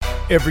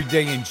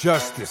Everyday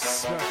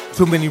injustice.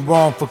 Too many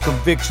wrongful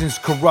convictions.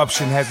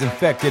 Corruption has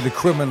infected the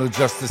criminal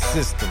justice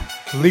system,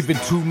 leaving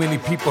too many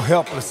people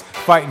helpless,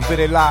 fighting for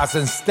their lives.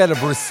 Instead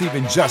of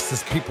receiving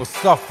justice, people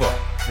suffer.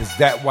 Is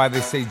that why they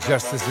say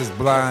justice is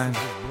blind?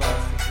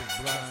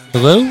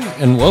 Hello,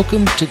 and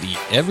welcome to the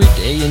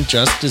Everyday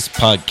Injustice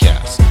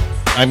Podcast.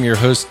 I'm your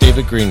host,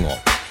 David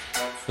Greenwald.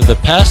 For the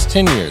past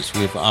 10 years,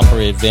 we have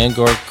operated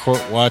Vanguard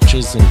Court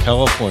Watches in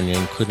California,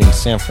 including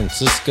San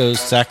Francisco,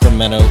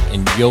 Sacramento,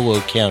 and Yolo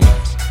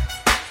counties.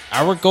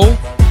 Our goal?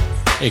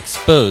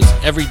 Expose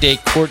everyday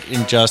court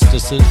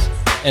injustices,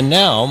 and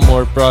now,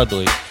 more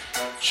broadly,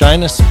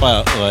 shine a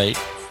spotlight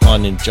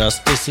on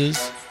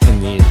injustices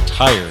in the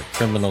entire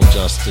criminal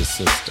justice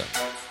system,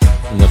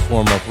 in the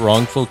form of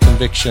wrongful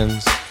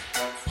convictions,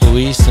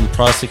 police and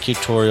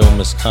prosecutorial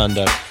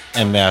misconduct,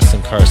 and mass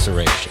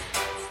incarceration.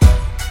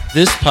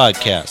 This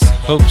podcast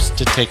hopes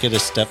to take it a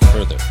step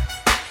further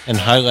and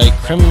highlight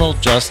criminal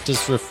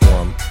justice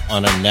reform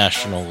on a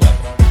national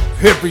level.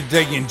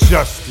 Everyday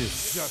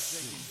injustice.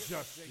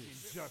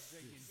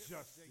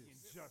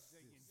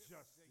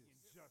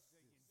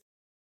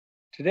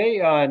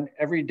 Today on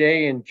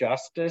Everyday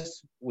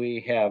Injustice, we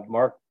have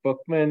Mark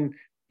Bookman.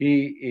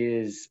 He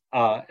is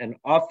an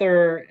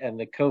author and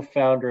the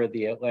co-founder of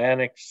the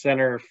Atlantic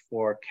Center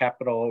for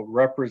Capital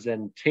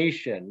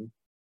Representation.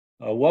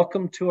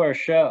 Welcome to our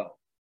show.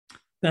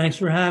 Thanks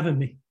for having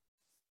me.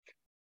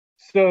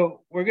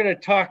 So we're going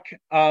to talk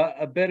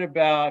a bit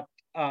about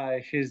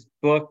his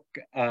book,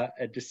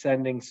 A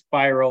Descending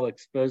Spiral,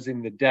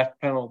 Exposing the Death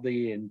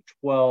Penalty in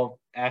 12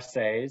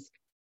 Essays.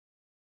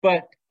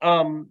 But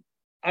I'm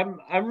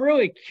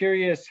really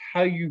curious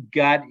how you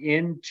got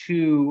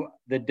into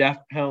the death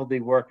penalty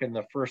work in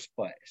the first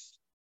place.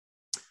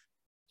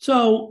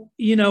 So,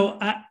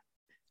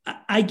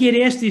 I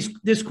get asked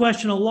this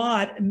question a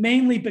lot,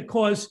 mainly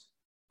because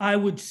I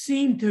would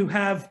seem to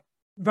have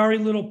very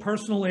little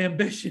personal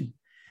ambition.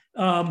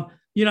 I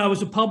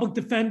was a public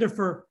defender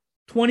for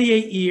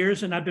 28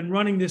 years, and I've been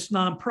running this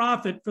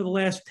nonprofit for the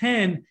last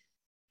 10.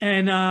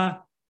 And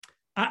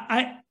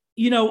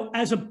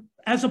as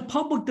a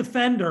public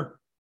defender,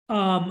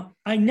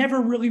 I never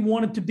really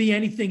wanted to be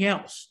anything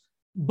else.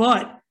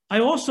 But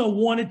I also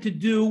wanted to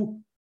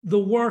do the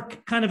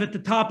work kind of at the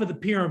top of the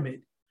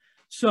pyramid.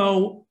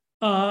 So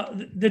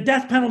the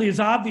death penalty is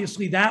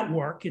obviously that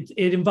work. It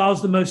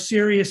involves the most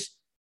serious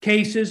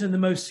cases and the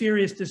most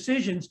serious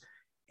decisions.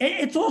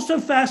 It's also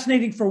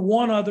fascinating for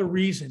one other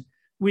reason,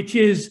 which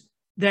is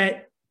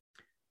that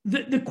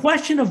the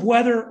question of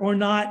whether or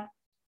not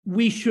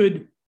we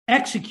should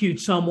execute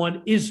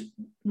someone is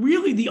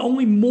really the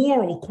only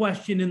moral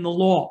question in the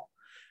law.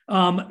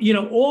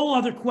 All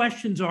other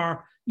questions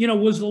are,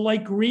 was the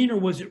light green or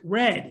was it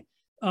red?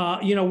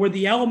 Were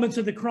the elements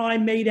of the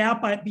crime made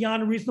out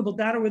beyond a reasonable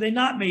doubt, or were they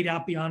not made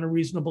out beyond a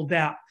reasonable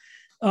doubt?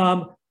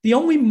 The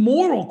only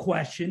moral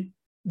question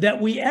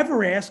that we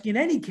ever ask in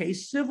any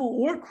case, civil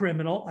or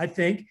criminal, I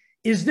think,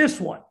 is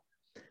this one.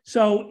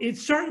 So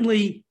it's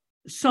certainly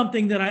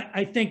something that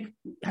I think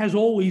has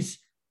always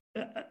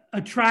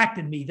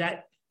attracted me,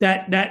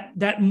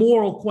 that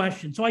moral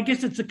question. So I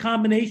guess it's a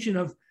combination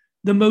of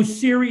the most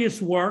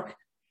serious work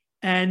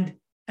and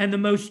the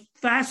most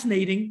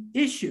fascinating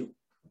issue.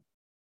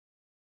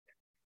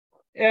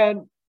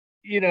 And,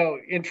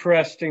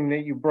 interesting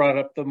that you brought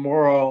up the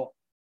moral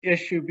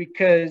issue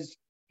because,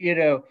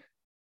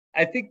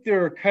 I think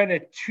there are kind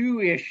of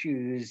two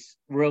issues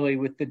really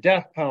with the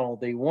death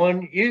penalty.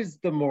 One is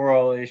the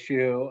moral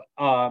issue.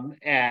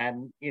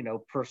 And,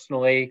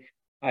 personally,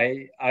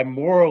 I'm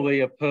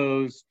morally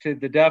opposed to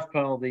the death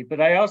penalty, but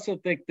I also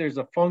think there's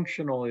a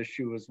functional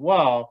issue as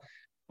well,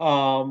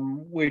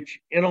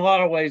 which in a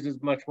lot of ways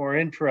is much more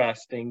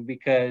interesting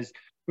because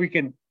we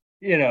can,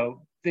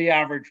 the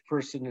average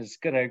person is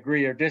going to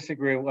agree or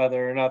disagree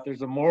whether or not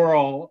there's a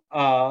moral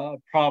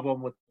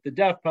problem with the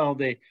death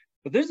penalty.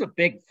 But there's a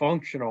big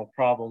functional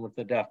problem with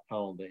the death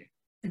penalty.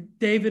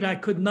 David, I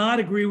could not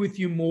agree with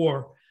you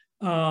more.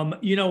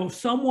 If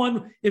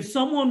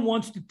someone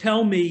wants to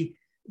tell me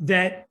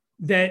that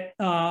they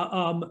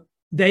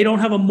don't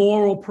have a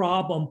moral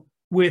problem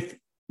with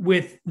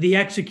the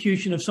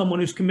execution of someone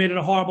who's committed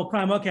a horrible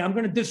crime, okay, I'm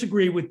going to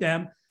disagree with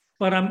them.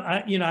 But I'm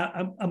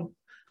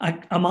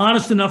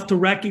honest enough to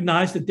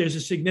recognize that there's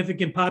a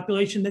significant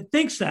population that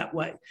thinks that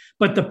way.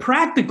 But the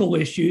practical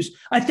issues,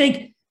 I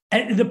think.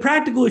 The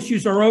practical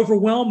issues are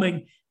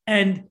overwhelming.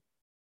 And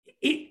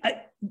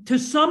to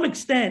some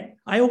extent,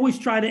 I always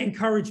try to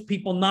encourage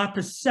people not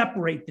to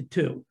separate the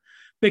two.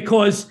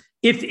 Because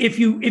if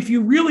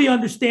you really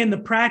understand the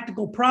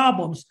practical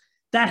problems,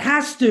 that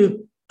has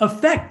to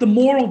affect the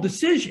moral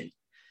decision.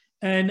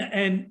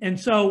 And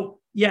so,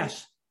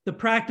 yes, the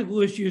practical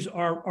issues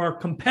are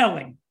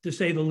compelling, to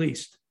say the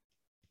least.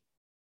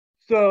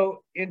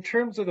 So in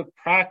terms of the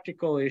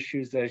practical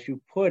issues, as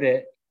you put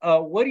it,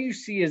 what do you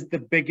see as the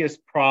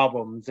biggest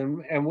problems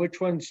and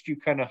which ones do you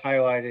kind of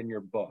highlight in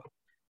your book?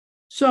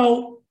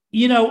 So,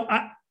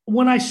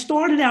 when I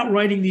started out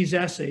writing these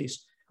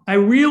essays, I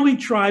really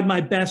tried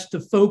my best to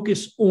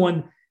focus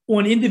on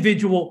on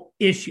individual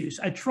issues.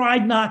 I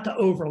tried not to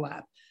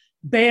overlap.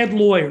 Bad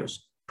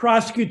lawyers,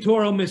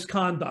 prosecutorial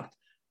misconduct,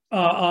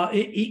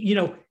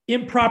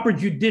 improper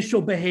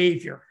judicial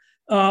behavior,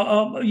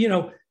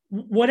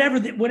 whatever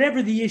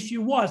the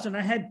issue was, and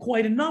I had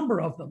quite a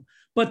number of them.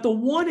 But the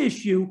one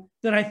issue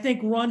that I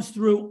think runs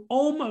through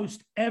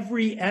almost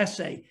every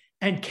essay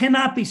and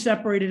cannot be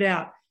separated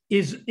out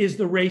is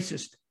the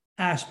racist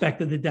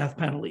aspect of the death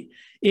penalty.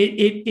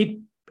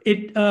 It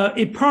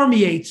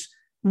permeates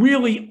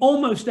really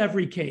almost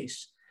every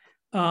case,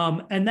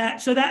 and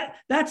that's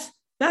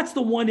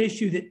the one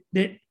issue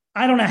that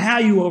I don't know how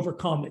you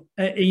overcome it,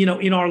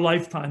 in our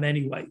lifetime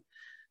anyway.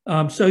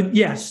 So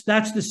yes,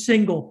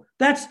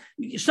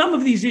 some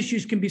of these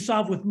issues can be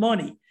solved with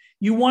money.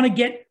 You want to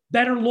get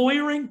better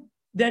lawyering,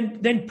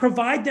 then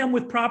provide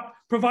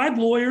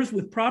lawyers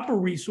with proper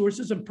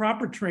resources and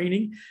proper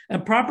training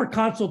and proper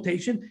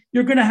consultation.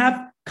 You're going to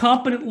have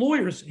competent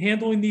lawyers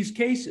handling these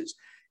cases.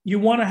 You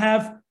want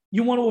to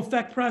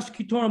affect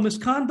prosecutorial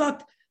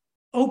misconduct,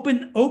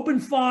 open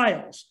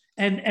files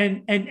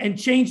and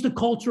change the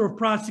culture of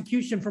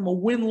prosecution from a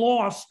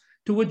win-loss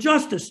to a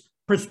justice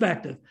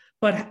perspective.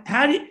 But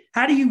how do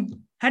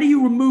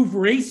you remove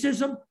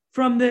racism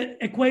from the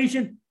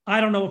equation? I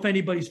don't know if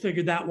anybody's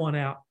figured that one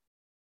out.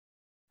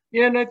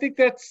 Yeah, and I think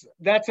that's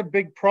a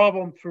big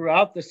problem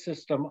throughout the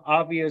system.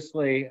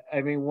 Obviously,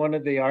 I mean, one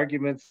of the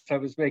arguments I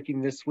was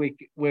making this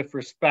week with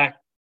respect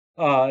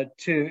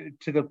to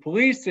the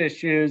police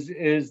issues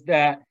is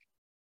that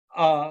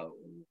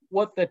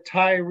what the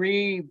Tyre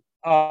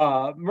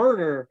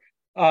murder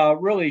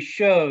really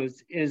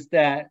shows is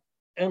that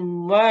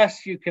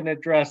unless you can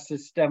address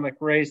systemic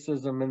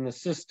racism in the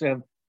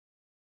system,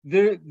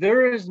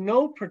 there is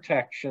no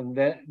protection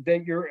that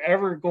you're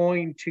ever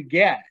going to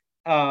get.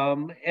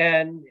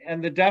 And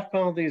the death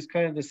penalty is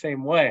kind of the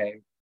same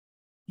way.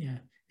 Yeah,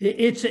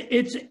 it's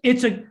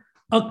a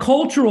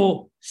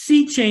cultural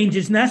sea change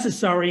is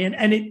necessary,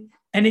 and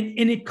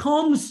it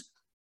comes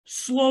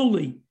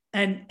slowly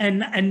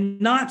and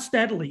not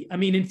steadily. I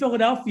mean, in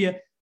Philadelphia,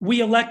 we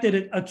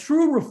elected a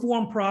true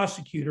reform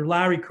prosecutor,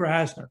 Larry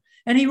Krasner,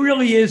 and he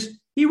really is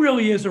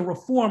a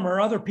reformer.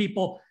 Other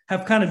people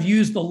have kind of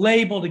used the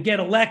label to get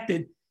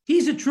elected.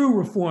 He's a true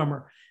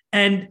reformer,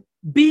 and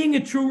being a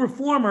true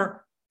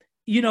reformer,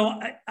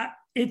 I'm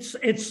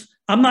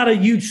not a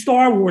huge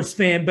Star Wars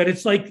fan, but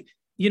it's like,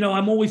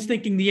 I'm always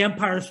thinking The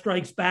Empire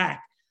Strikes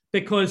Back,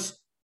 because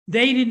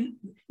they didn't,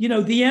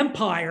 the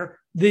empire,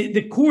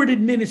 the court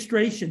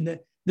administration,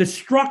 the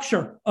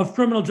structure of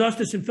criminal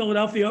justice in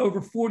Philadelphia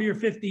over 40 or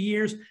 50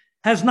 years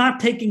has not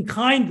taken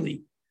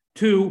kindly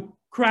to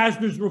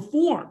Krasner's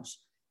reforms.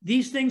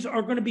 These things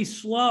are going to be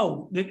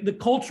slow. The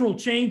cultural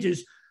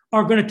changes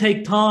are going to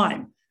take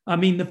time. I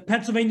mean, the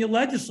Pennsylvania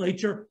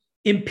legislature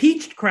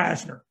impeached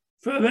Krasner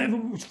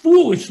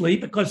foolishly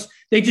because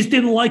they just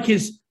didn't like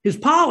his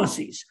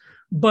policies.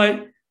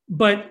 But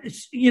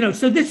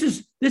so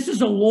this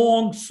is a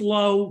long,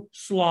 slow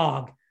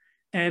slog.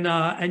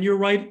 And you're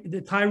right,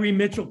 the Tyre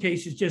Mitchell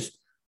case is just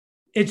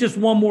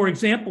one more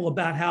example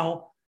about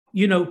how,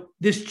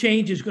 this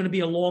change is going to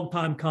be a long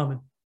time coming.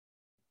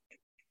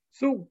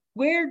 So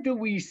where do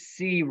we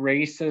see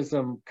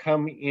racism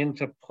come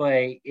into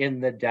play in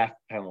the death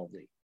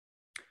penalty?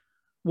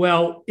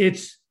 Well,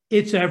 it's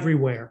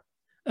everywhere.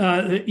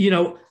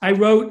 I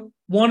wrote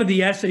one of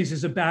the essays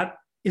is about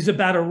a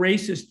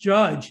racist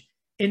judge,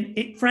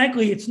 and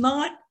frankly, it's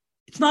not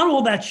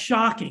all that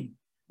shocking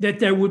that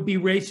there would be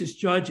racist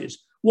judges.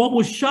 What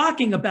was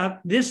shocking about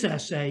this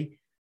essay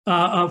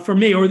for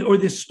me, or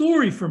this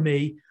story for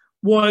me,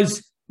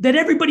 was that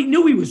everybody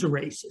knew he was a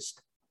racist.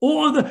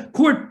 All the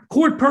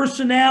court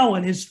personnel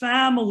and his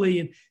family,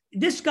 and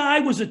this guy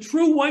was a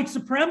true white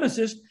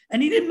supremacist,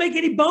 and he didn't make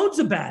any bones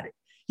about it.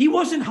 He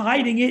wasn't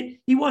hiding it.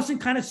 He wasn't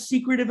kind of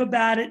secretive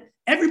about it.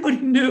 Everybody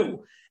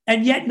knew.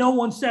 And yet no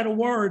one said a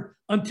word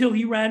until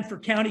he ran for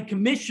county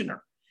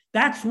commissioner.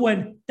 That's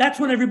when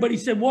everybody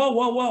said,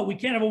 whoa, we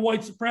can't have a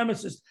white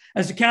supremacist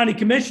as a county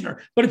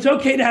commissioner, but it's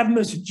okay to have him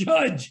as a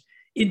judge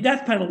in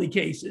death penalty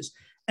cases.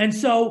 And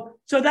so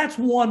that's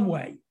one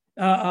way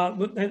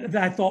that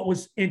I thought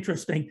was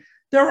interesting.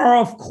 There are,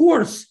 of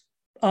course,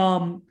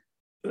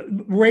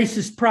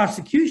 racist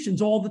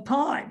prosecutions all the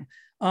time.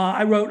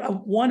 I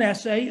wrote one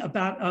essay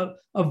about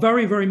a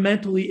very, very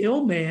mentally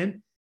ill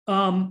man,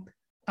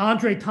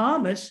 Andre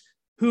Thomas,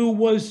 he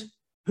was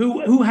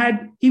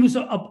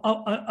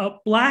a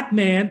black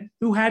man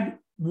who had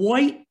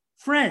white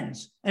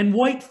friends and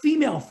white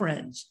female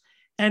friends.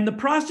 And the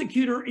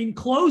prosecutor, in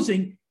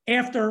closing,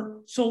 after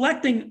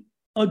selecting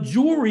a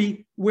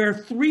jury where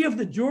 3 of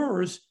the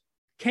jurors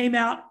came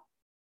out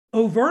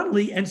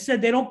overtly and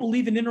said they don't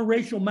believe in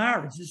interracial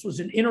marriage. This was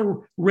an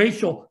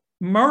interracial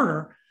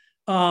murder.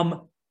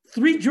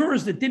 3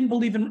 jurors that didn't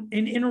believe in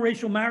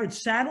interracial marriage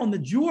sat on the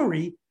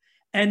jury,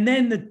 and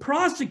then the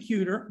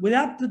prosecutor,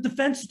 without the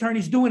defense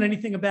attorneys doing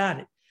anything about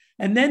it,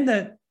 and then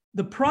the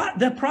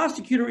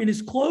prosecutor in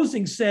his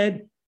closing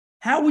said,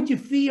 "How would you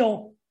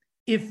feel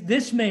if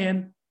this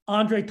man,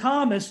 Andre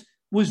Thomas,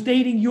 was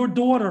dating your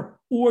daughter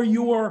or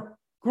your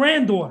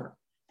granddaughter?"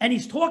 and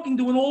he's talking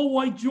to an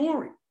all-white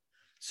jury.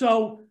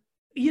 So,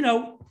 you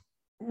know,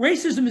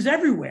 racism is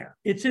everywhere.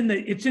 It's in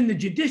the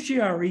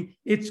judiciary.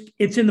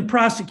 It's in the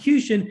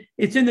prosecution.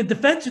 It's in the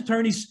defense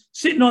attorneys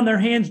sitting on their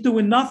hands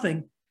doing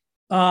nothing.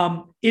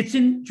 It's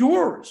in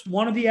jurors.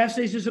 One of the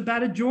essays is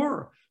about a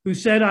juror who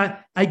said,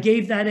 I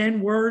gave that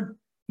N-word,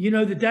 you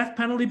know, the death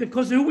penalty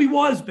because of who he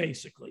was,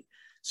 basically.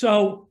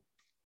 So,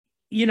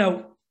 you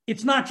know,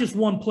 it's not just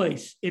one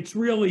place. It's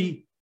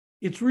really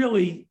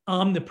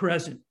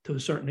omnipresent to a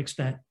certain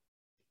extent.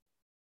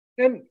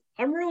 And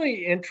I'm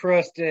really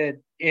interested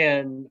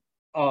in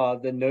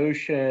the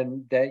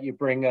notion that you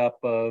bring up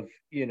of,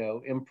 you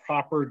know,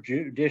 improper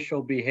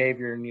judicial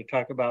behavior, and you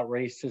talk about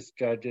racist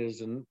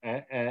judges and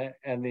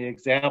the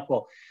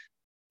example.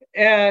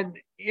 And,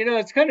 you know,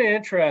 it's kind of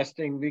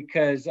interesting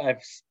because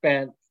I've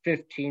spent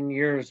 15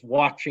 years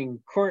watching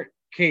court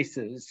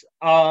cases.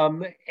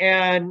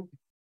 And,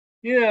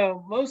 you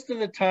know, most of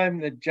the time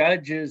the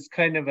judge is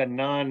kind of a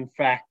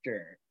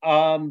non-factor.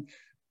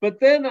 But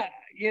then,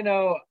 you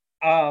know,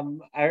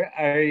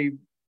 I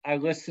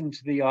listened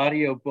to the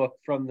audiobook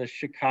from the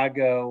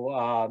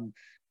Chicago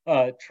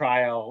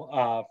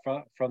trial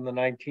from the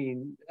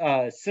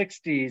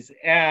 1960s,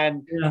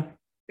 and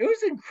it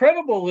was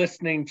incredible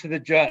listening to the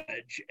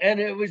judge, and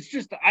it was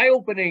just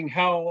eye-opening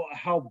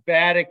how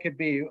bad it could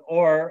be.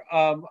 Or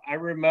I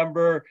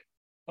remember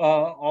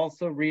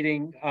also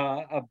reading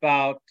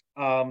about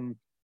the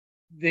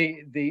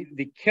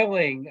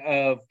killing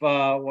of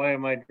why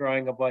am I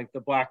drawing a blank?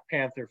 The Black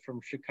Panther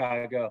from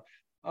Chicago.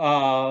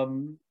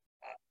 Fred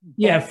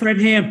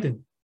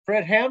Hampton.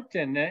 Fred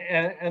Hampton,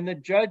 and the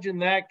judge in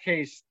that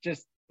case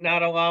just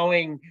not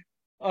allowing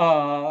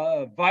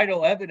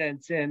vital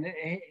evidence in,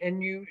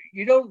 and you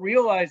don't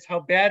realize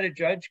how bad a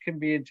judge can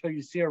be until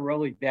you see a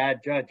really bad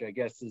judge, I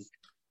guess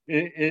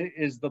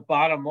is the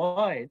bottom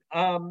line.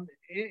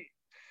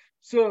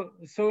 So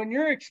in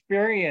your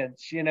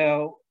experience, you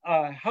know,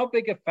 how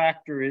big a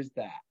factor is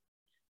that?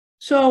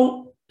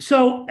 So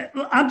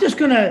I'm just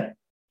gonna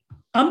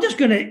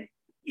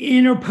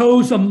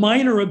interpose a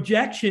minor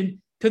objection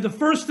to the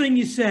first thing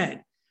you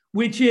said,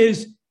 which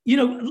is, you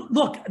know,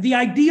 look, the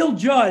ideal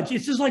judge,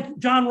 it's just like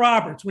John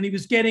Roberts when he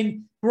was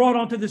getting brought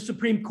onto the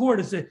Supreme Court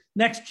as the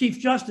next Chief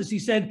Justice. He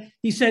said,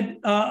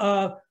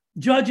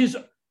 judges,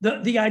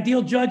 the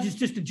ideal judge is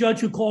just a judge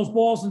who calls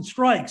balls and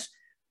strikes.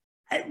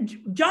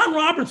 John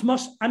Roberts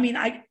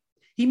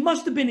he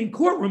must have been in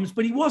courtrooms,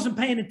 but he wasn't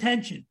paying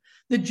attention.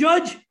 The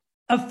judge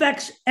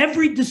affects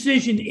every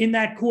decision in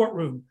that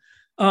courtroom.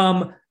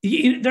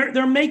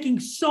 They're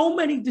making so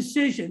many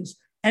decisions,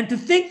 and to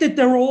think that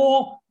they're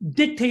all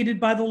dictated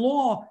by the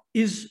law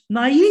is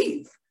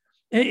naive.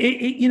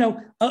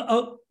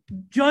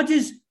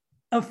 Judges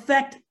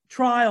affect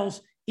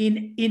trials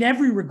in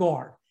every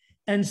regard,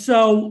 and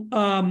so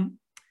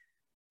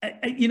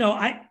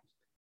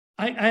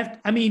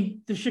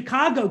the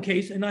Chicago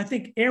case, and I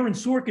think Aaron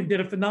Sorkin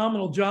did a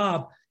phenomenal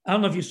job. I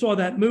don't know if you saw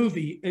that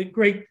movie.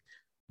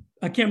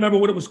 I can't remember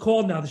what it was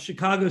called now, the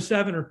Chicago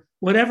 7 or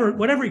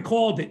whatever he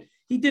called it.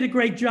 He did a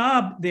great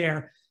job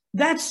there.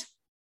 That's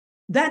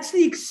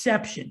the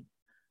exception.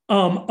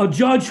 A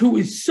judge who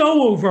is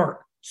so overt,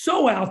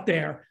 so out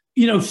there,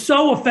 you know,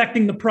 so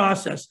affecting the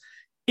process.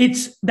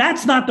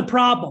 That's not the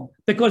problem,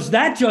 because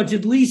that judge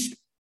at least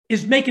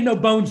is making no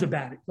bones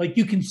about it. Like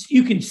you can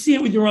see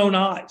it with your own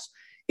eyes.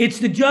 It's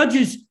the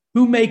judges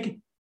who make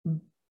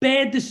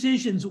bad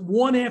decisions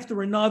one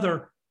after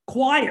another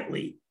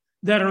quietly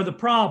that are the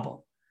problem.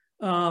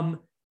 And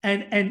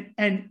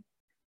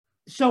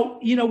so,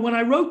 you know, when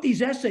I wrote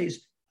these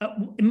essays,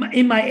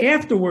 in my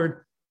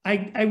afterword,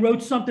 I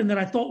wrote something that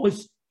I thought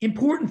was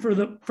important for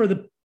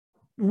the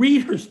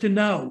readers to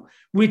know,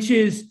 which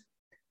is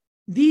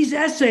these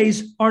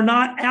essays are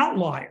not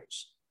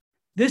outliers.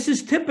 This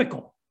is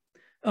typical.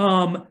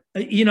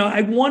 You know,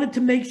 I wanted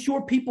to make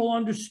sure people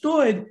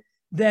understood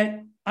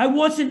that I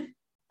wasn't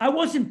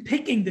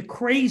picking the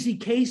crazy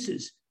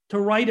cases to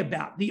write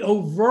about, the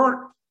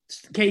overt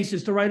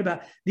cases to write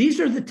about. These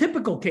are the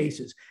typical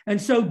cases.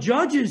 And so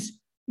judges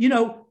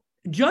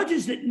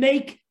that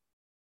make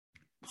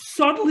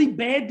subtly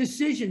bad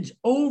decisions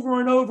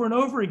over and over and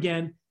over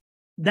again,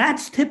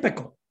 that's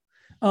typical.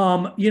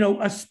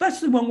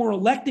 Especially when we're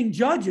electing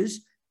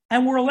judges,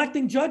 and we're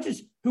electing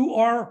judges who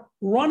are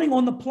running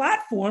on the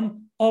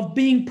platform of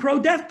being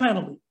pro-death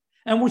penalty.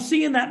 And we're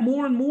seeing that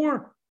more and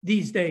more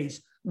these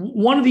days.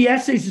 One of the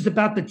essays is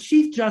about the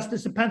Chief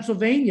Justice of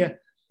Pennsylvania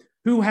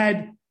who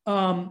had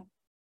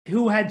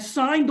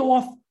signed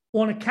off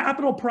on a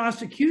capital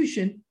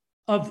prosecution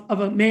of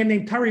a man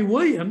named Terry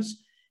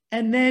Williams,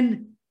 and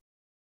then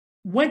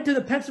went to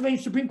the Pennsylvania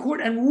Supreme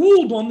Court and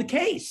ruled on the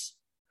case,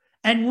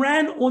 and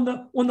ran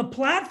on the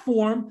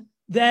platform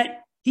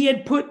that he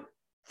had put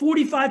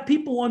 45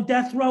 people on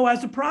death row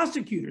as a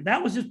prosecutor.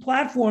 That was his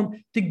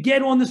platform to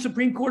get on the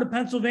Supreme Court of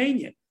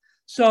Pennsylvania.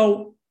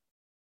 So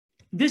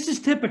this is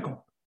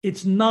typical.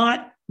 It's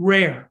not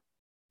rare.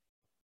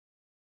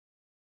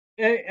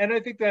 And I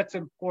think that's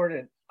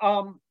important.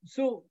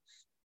 So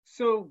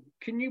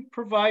can you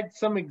provide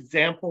some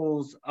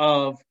examples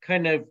of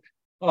kind of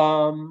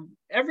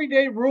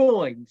everyday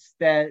rulings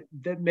that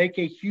make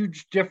a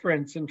huge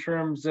difference in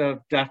terms of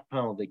death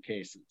penalty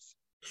cases?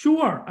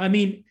 Sure. I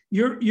mean,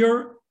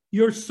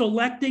 you're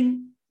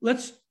selecting.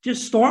 Let's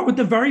just start with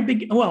the very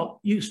beginning. Well,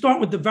 you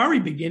start with the very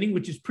beginning,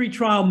 which is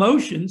pretrial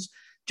motions.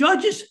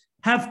 Judges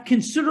have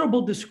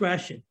considerable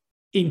discretion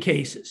in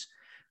cases.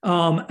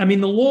 I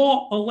mean, the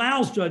law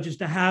allows judges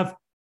to have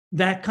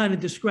that kind of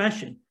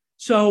discretion.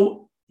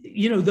 So,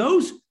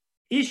 those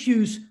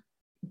issues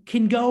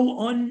can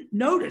go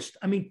unnoticed.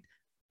 I mean,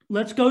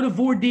 let's go to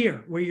voir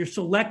dire, where you're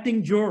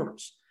selecting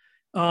jurors.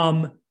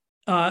 A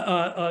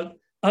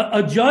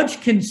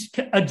judge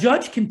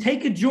can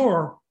take a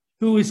juror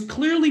who is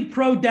clearly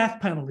pro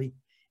death penalty,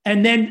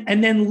 and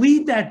then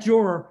lead that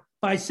juror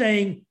by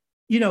saying,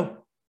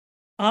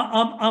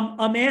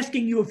 I'm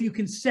asking you if you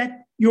can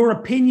set your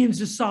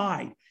opinions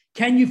aside.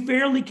 Can you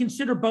fairly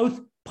consider both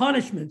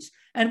punishments?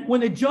 And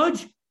when a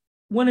judge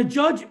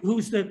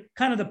who's the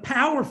kind of the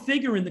power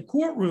figure in the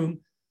courtroom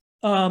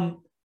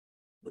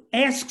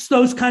asks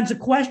those kinds of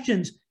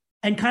questions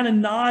and kind of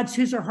nods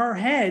his or her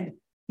head,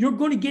 you're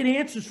going to get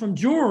answers from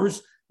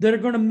jurors that are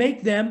going to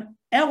make them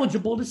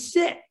eligible to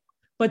sit.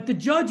 But the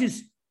judge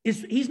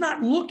he's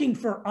not looking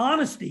for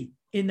honesty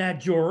in that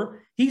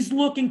juror. He's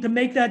looking to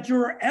make that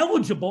juror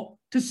eligible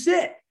to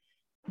sit.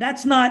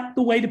 That's not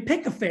the way to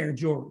pick a fair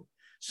juror.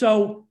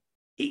 So,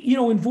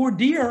 in voir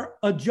dire,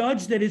 a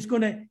judge that is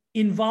going to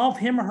involve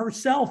him or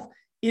herself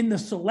in the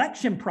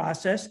selection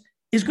process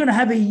is going to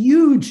have a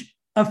huge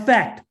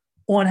effect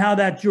on how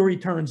that jury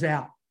turns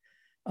out.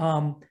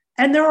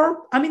 And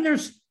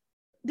there's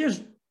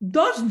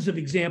dozens of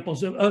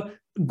examples of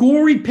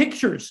gory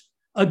pictures.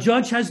 A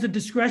judge has the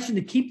discretion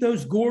to keep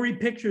those gory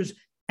pictures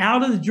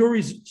out of the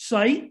jury's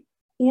sight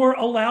or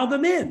allow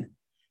them in.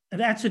 And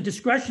that's a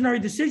discretionary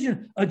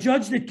decision. A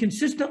judge that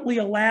consistently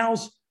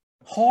allows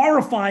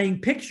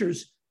horrifying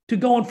pictures to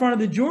go in front of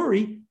the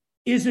jury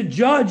is a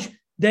judge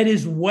that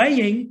is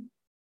weighing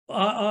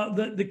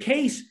the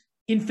case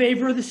in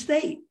favor of the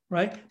state,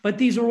 right? But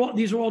these are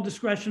all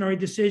discretionary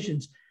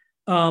decisions.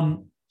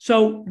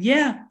 So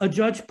yeah, a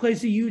judge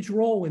plays a huge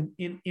role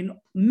in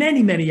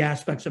many, many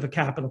aspects of a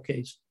capital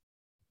case.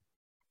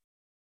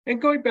 And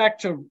going back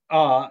to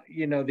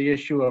the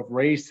issue of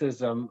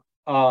racism,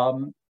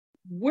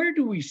 where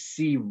do we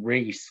see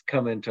race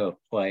come into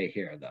play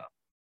here, though?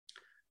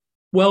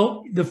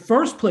 Well, the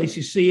first place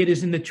you see it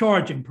is in the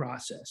charging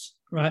process,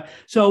 right?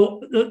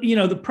 So,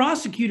 the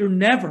prosecutor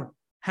never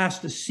has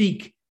to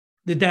seek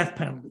the death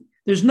penalty.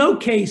 There's no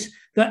case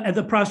that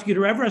the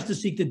prosecutor ever has to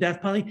seek the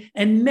death penalty.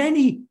 And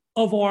many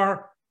of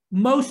our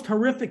most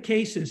horrific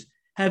cases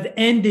have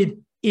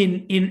ended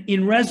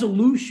in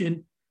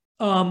resolution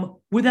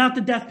without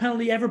the death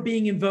penalty ever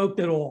being invoked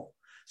at all.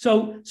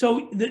 So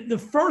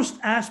the first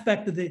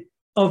aspect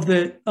of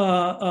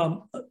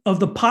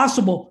the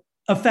possible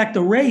effect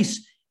of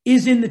race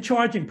is in the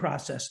charging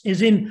process,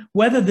 is in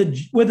whether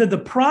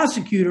the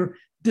prosecutor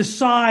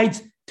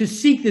decides to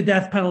seek the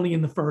death penalty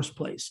in the first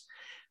place.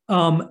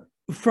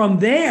 From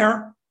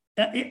there,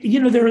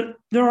 there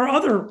are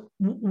other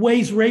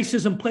ways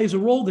racism plays a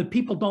role that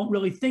people don't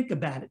really think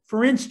about it.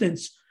 For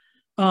instance,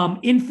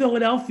 in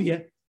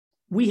Philadelphia,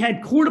 we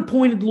had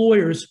court-appointed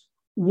lawyers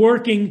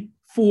working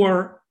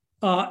for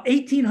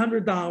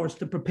 $1,800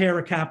 to prepare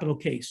a capital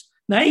case.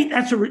 Now,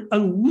 that's a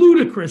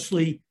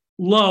ludicrously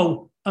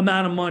low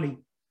amount of money.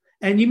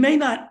 And you may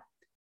not,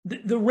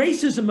 the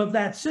racism of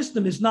that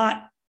system is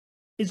not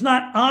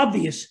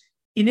obvious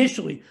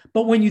initially.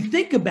 But when you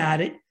think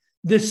about it,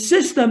 the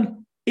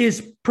system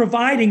is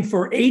providing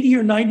for 80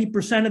 or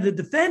 90% of the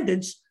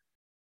defendants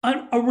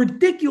a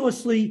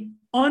ridiculously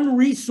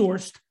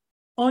unresourced,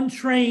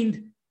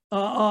 untrained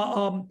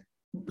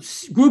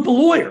group of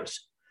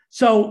lawyers.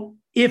 So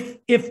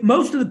if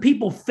most of the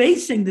people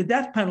facing the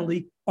death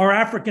penalty are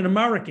African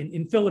American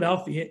in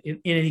Philadelphia, in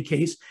any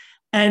case,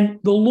 and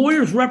the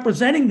lawyers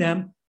representing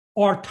them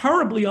are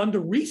terribly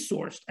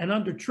under-resourced and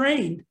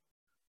under-trained,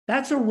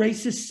 that's a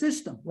racist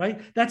system, right?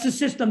 That's a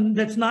system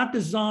that's not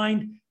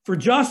designed for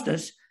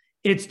justice.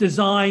 It's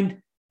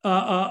designed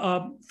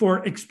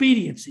for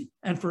expediency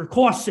and for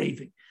cost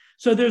saving.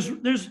 So there's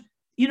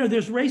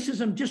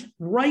racism just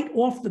right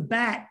off the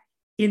bat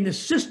in the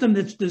system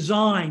that's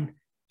designed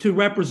to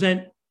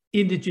represent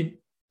indigent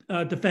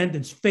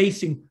defendants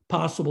facing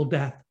possible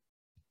death.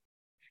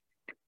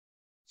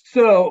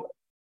 So,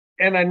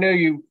 and I know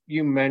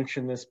you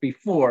mentioned this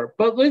before,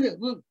 but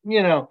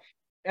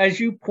as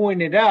you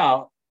pointed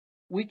out,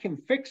 we can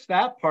fix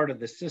that part of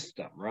the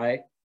system,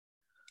 right?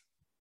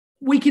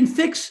 We can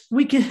fix.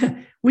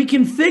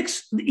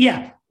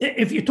 Yeah.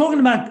 If you're talking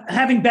about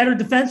having better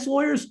defense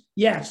lawyers,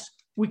 yes,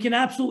 we can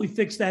absolutely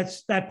fix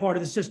that part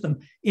of the system.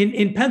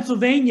 In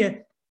Pennsylvania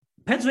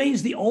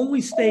is the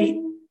only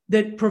state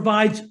that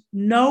provides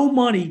no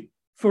money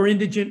for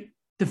indigent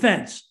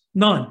defense,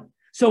 none.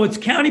 So it's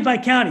county by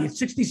county. It's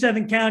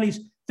 67 counties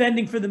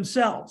fending for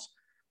themselves.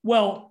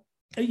 Well,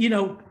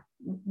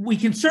 we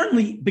can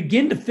certainly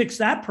begin to fix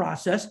that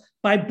process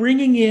by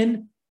bringing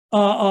in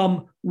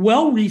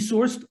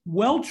well-resourced,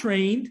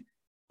 well-trained,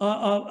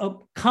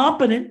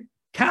 competent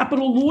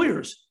capital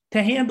lawyers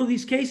to handle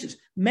these cases.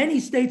 Many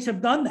states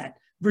have done that.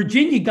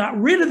 Virginia got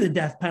rid of the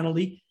death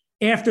penalty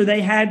after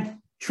they had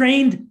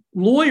trained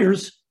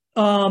lawyers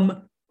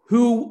who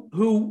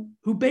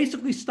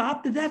basically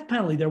stopped the death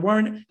penalty. There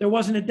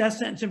wasn't a death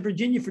sentence in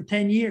Virginia for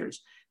 10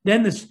 years.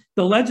 Then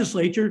the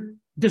legislature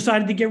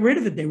decided to get rid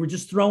of it. They were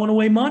just throwing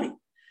away money.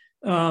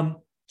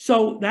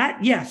 So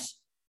that, yes,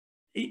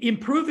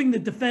 improving the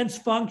defense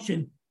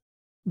function,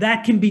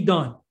 that can be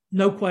done.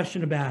 No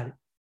question about it.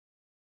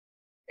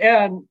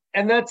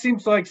 And that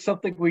seems like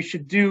something we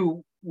should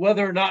do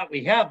whether or not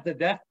we have the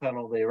death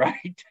penalty,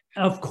 right?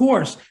 Of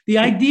course. The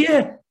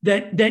idea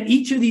that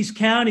each of these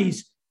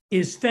counties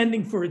is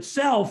fending for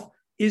itself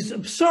is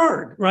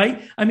absurd,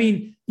 right? I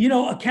mean,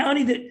 a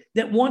county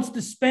that wants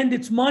to spend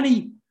its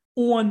money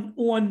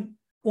on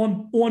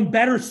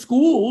better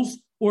schools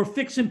or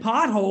fixing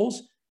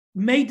potholes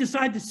may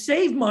decide to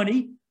save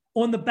money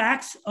on the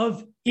backs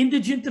of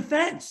indigent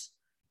defense.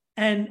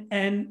 And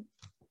then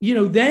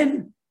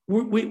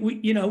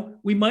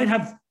we might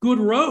have good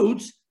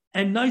roads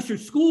and nicer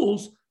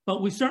schools,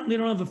 but we certainly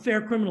don't have a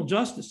fair criminal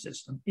justice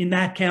system in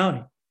that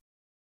county.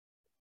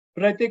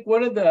 But I think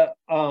one of the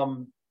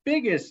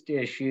biggest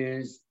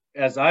issues,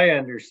 as I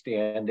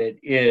understand it,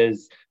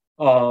 is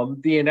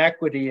the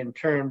inequity in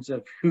terms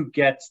of who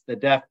gets the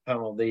death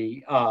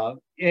penalty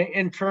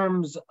in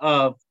terms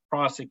of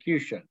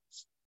prosecutions.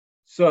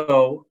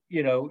 So,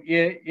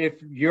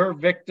 if your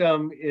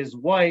victim is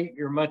white,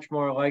 you're much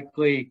more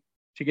likely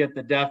to get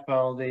the death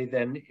penalty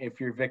than if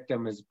your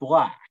victim is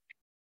Black.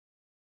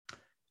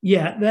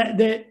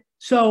 Yeah,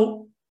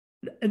 so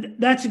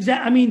that's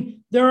exactly. I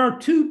mean, there are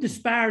two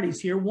disparities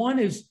here. One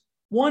is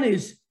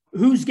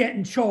who's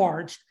getting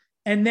charged,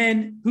 and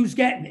then who's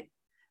getting it.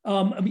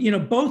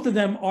 Both of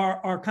them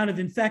are kind of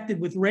infected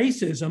with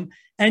racism.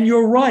 And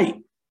you're right.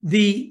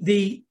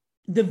 The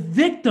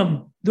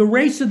victim, the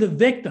race of the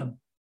victim,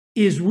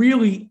 is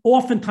really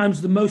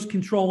oftentimes the most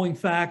controlling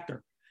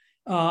factor,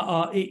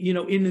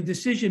 in the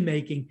decision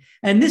making.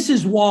 And this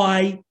is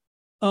why,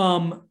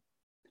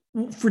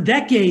 for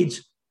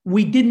decades,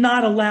 we did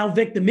not allow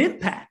victim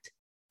impact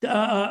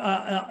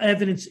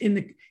evidence in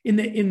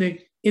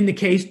the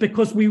case,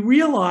 because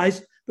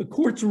the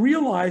courts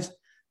realized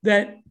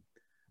that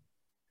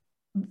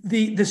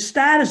the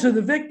status of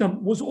the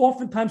victim was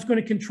oftentimes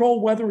going to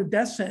control whether a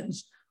death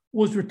sentence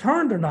was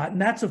returned or not.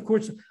 And that's, of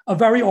course, a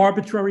very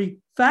arbitrary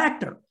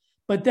factor.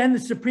 But then the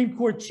Supreme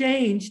Court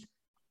changed,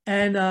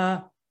 and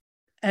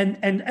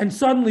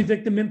suddenly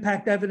victim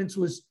impact evidence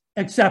was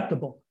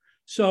acceptable.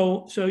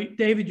 So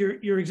David,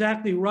 you're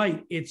exactly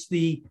right. It's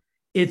the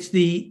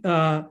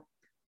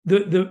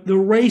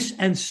race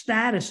and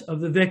status of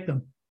the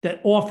victim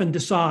that often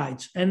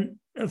decides. And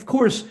of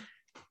course,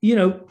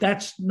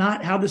 that's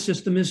not how the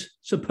system is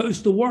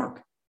supposed to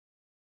work.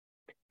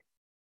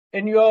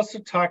 And you also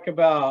talk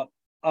about,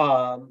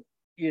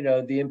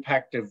 the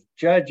impact of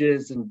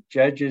judges and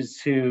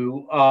judges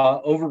who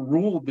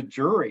overrule the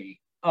jury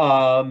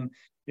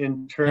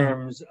in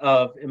terms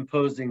of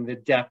imposing the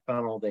death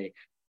penalty.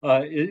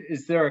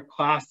 Is there a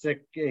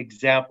classic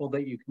example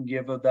that you can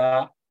give of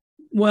that?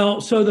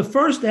 Well, so the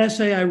first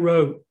essay I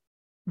wrote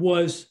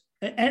was,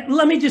 and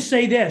let me just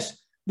say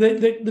this,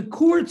 the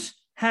courts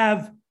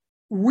have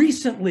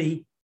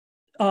recently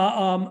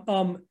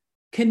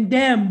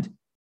condemned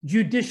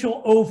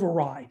judicial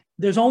override.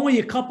 There's only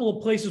a couple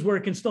of places where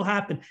it can still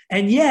happen.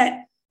 And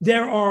yet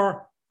there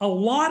are a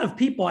lot of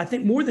people, I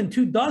think more than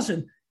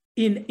 24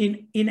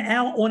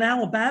 on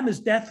Alabama's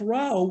death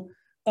row,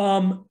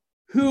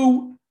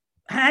 who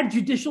had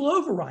judicial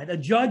override. A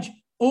judge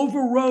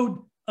overrode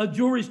a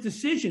jury's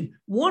decision.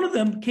 One of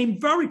them came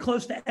very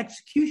close to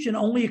execution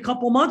only a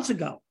couple months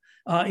ago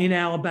in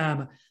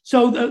Alabama.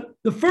 So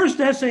the first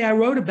essay I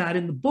wrote about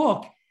in the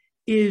book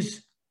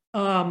is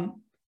a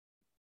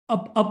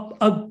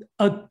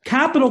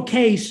capital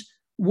case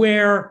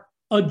where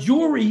a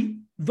jury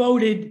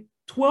voted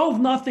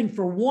 12-0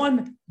 for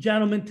one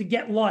gentleman to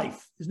get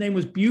life. His name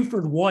was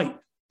Buford White.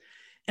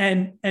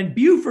 And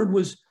Buford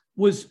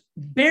was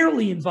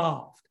barely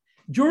involved.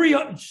 Jury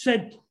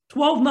said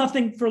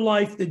 12-0 for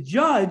life. The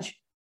judge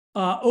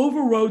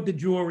overrode the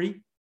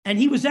jury, and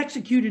he was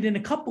executed in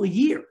a couple of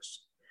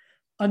years.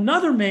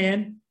 Another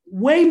man,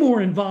 way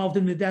more involved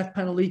in the death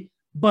penalty,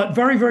 but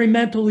very, very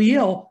mentally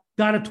ill,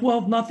 got a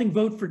 12-0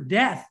 vote for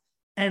death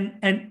and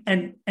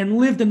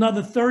lived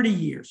another 30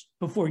 years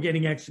before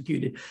getting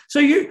executed.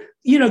 So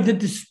the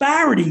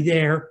disparity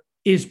there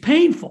is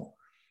painful.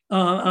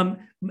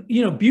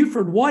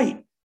 Buford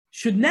White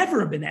should never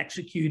have been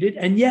executed,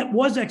 and yet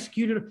was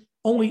executed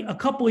only a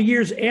couple of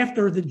years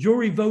after the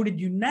jury voted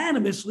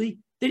unanimously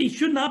that he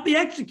should not be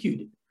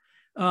executed.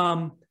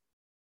 What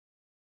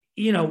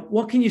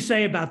can you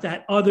say about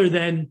that other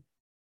than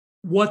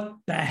what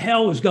the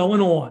hell is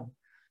going on?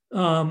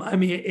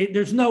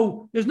 There's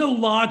no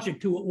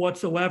logic to it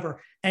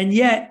whatsoever. And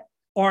yet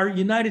our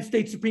United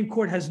States Supreme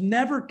Court has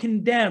never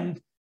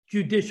condemned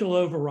judicial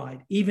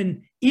override,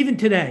 even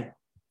today,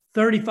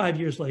 35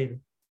 years later.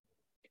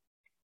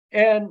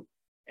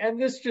 And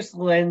this just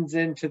lends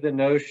into the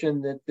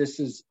notion that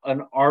this is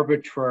an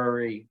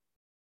arbitrary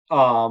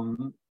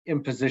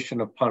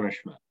imposition of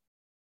punishment.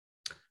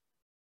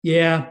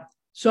 Yeah.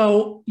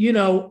 So,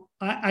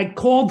 I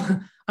called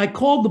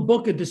the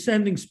book a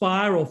descending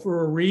spiral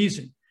for a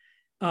reason.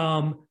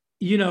 The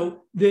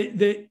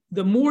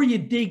more you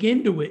dig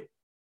into it,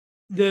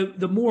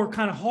 the more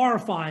kind of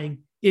horrifying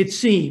it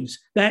seems.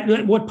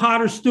 That what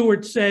Potter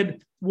Stewart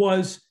said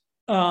was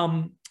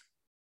getting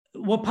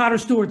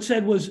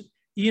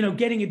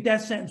a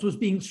death sentence was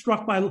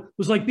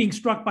like being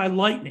struck by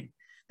lightning.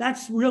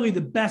 That's really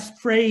the best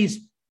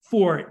phrase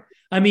for it.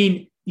 I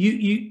mean,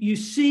 you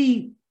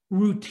see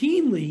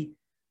routinely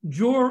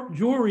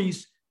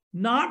juries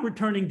not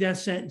returning death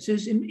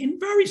sentences in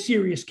very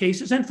serious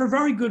cases and for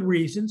very good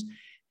reasons.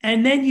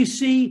 And then you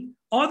see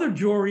other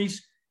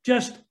juries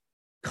just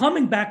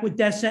coming back with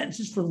death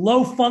sentences for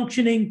low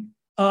functioning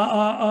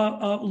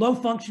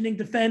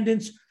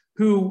defendants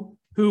who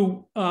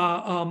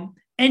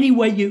any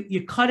way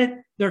you cut it,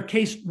 their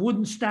case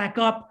wouldn't stack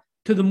up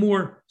to the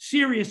more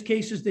serious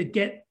cases that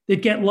get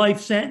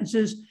life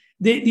sentences.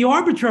 The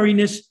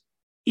arbitrariness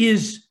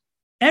is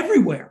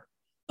everywhere,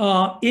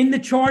 in the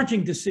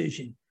charging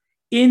decision,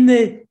 in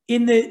the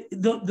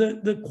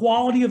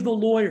quality of the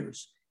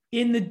lawyers,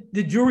 in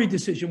the jury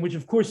decision, which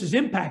of course is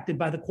impacted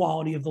by the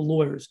quality of the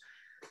lawyers.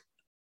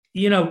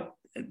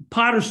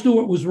 Potter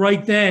Stewart was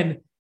right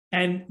then,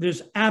 and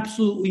there's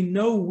absolutely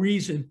no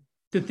reason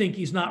to think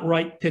he's not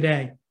right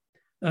today.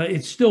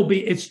 It's still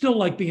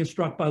like being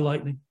struck by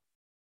lightning.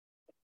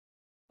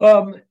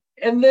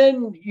 And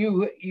then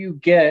you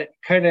get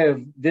kind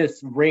of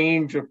this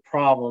range of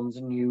problems,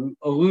 and you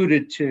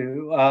alluded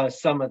to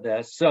some of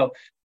this. So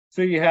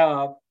you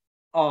have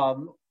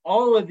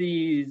all of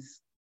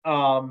these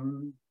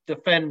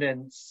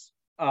defendants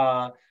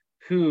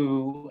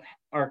who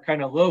are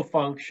kind of low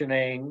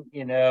functioning.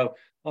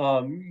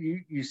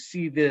 You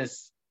see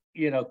this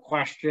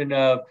question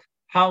of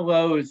how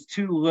low is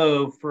too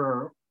low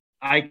for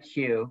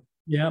IQ.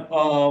 Yeah.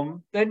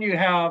 Then you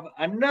have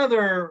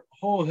another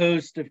whole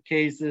host of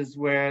cases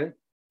where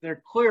there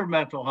are clear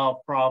mental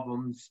health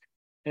problems,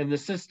 and the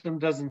system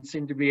doesn't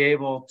seem to be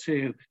able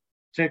to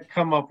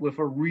come up with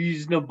a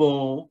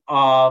reasonable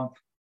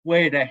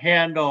way to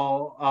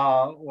handle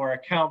or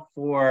account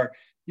for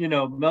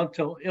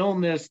mental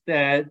illness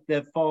that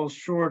falls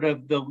short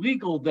of the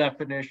legal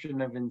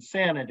definition of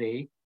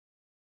insanity.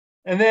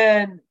 And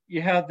then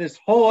you have this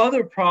whole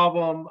other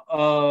problem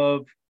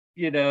of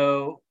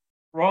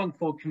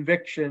wrongful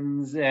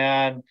convictions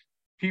and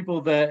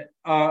people that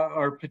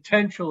are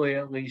potentially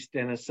at least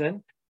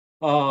innocent,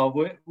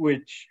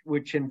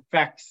 which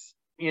infects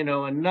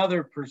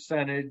another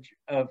percentage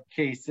of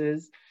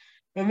cases.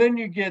 And then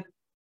you get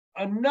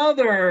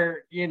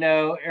another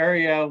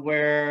area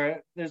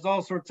where there's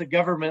all sorts of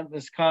government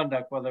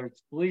misconduct, whether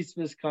it's police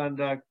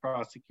misconduct,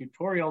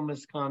 prosecutorial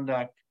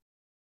misconduct.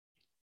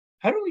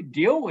 How do we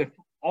deal with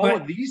all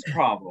of these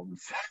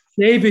problems?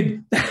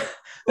 David,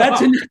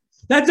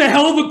 that's a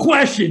hell of a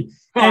question.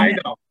 I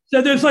know.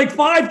 So there's like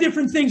 5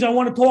 different things I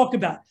want to talk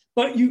about.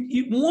 But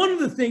one of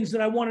the things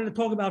that I wanted to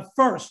talk about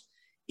first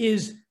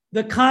is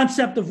the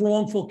concept of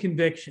wrongful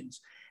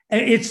convictions.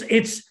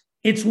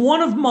 It's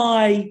one of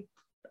my,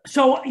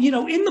 so,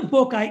 in the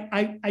book,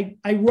 I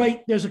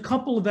write, there's a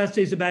couple of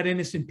essays about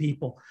innocent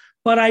people,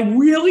 but I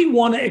really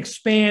want to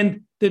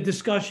expand the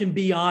discussion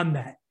beyond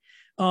that.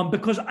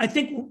 Because I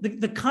think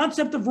the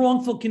concept of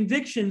wrongful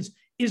convictions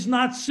is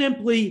not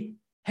simply,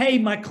 hey,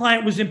 my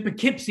client was in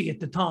Poughkeepsie at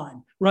the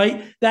time,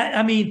 right?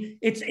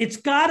 It's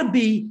got to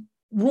be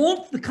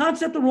wrong. The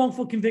concept of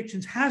wrongful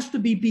convictions has to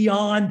be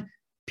beyond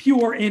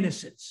pure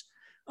innocence.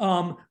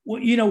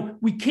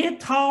 We can't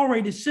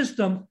tolerate a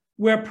system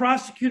where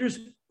prosecutors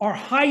are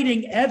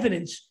hiding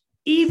evidence,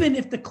 even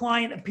if the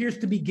client appears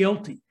to be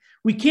guilty.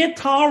 We can't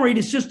tolerate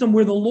a system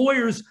where the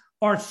lawyers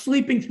are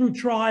sleeping through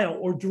trial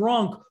or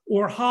drunk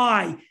or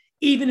high,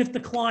 even if the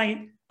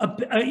client,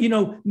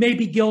 may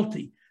be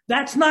guilty.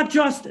 That's not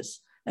justice.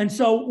 And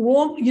so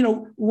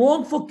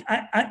wrongful,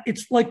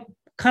 it's like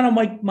kind of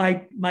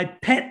my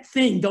pet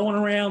thing going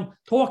around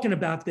talking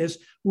about this.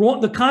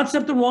 The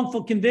concept of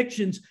wrongful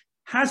convictions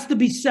has to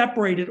be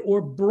separated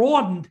or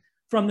broadened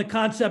from the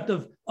concept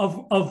of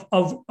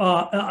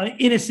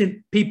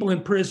innocent people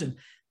in prison.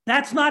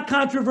 That's not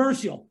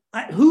controversial.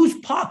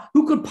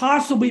 Who could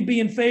possibly be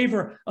in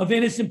favor of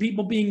innocent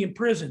people being in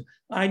prison?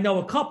 I know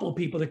a couple of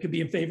people that could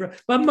be in favor,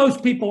 but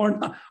most people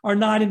are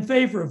not in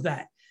favor of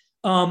that.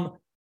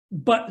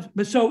 But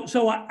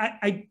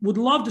I would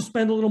love to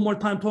spend a little more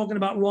time talking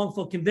about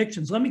wrongful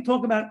convictions. Let me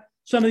talk about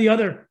some of the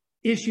other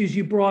issues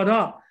you brought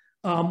up.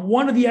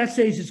 One of the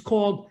essays is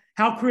called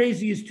 "How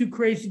Crazy is Too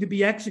Crazy to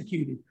Be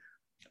Executed."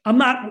 I'm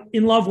not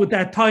in love with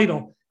that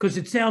title because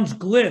it sounds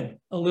glib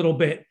a little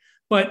bit,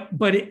 but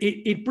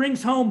it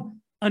brings home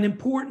an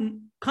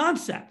important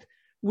concept,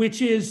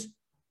 which is,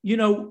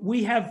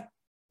 we have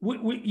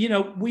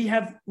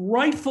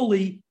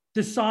rightfully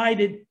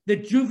decided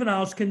that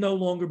juveniles can no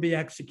longer be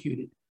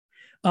executed.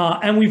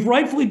 And we've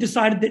rightfully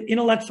decided that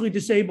intellectually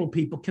disabled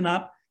people can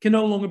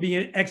no longer be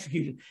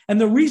executed.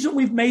 And the reason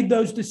we've made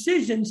those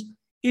decisions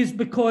is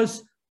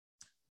because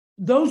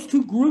those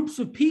two groups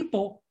of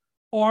people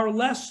are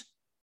less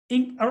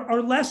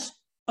inculpatory.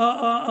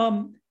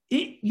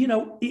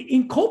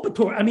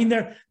 I mean,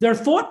 their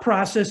thought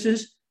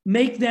processes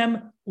make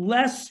them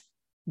less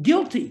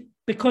guilty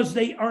because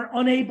they are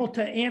unable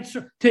to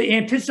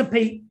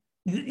anticipate,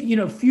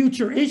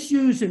 future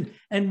issues and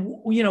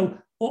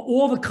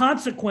all the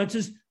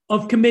consequences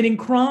of committing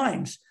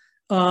crimes.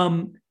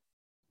 And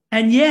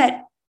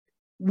yet,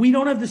 we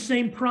don't have the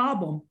same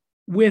problem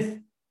with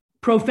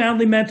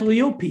profoundly mentally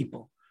ill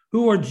people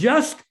who are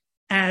just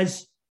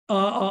as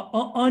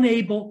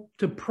unable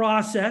to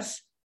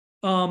process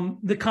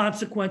the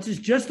consequences,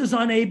 just as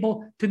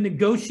unable to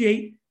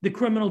negotiate the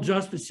criminal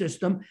justice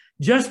system,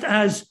 just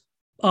as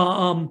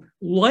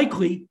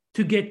likely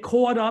to get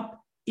caught up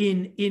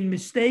in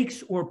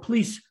mistakes or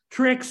police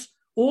tricks.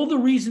 All the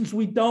reasons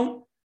we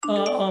don't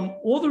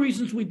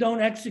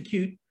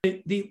execute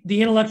the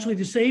intellectually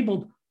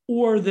disabled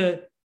or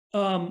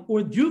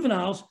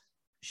juveniles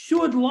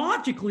should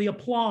logically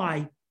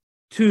apply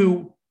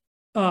to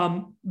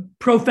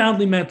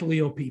profoundly mentally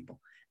ill people,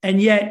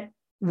 and yet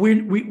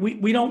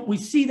we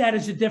see that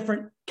as a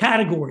different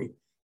category.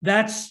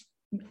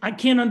 I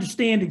can't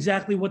understand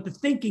exactly what the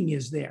thinking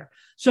is there.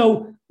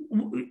 So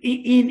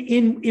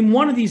in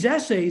one of these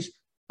essays,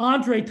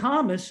 Andre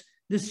Thomas,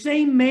 the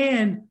same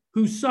man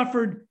who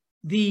suffered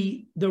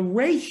the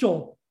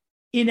racial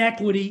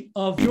inequity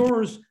of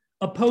jurors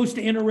opposed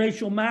to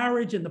interracial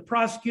marriage and the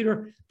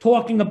prosecutor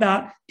talking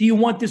about, do you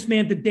want this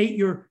man to date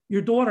your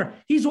daughter?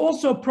 He's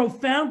also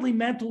profoundly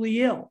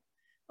mentally ill.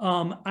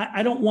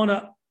 I don't want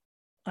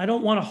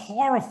to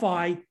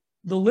horrify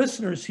the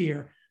listeners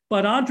here,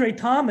 but Andre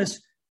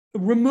Thomas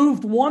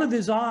removed one of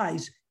his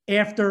eyes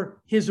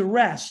after his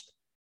arrest,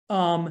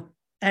 and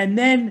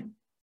then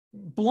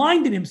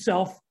blinded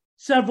himself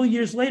several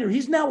years later.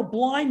 He's now a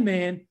blind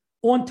man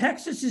on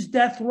Texas's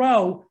death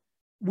row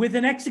with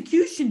an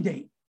execution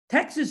date.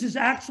 Texas is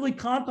actually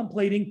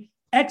contemplating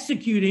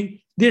executing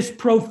this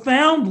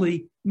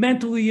profoundly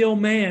mentally ill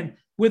man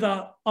with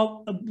a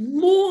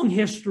long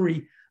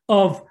history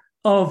of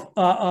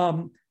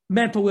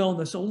mental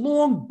illness, a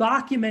long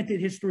documented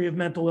history of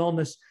mental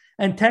illness,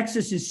 and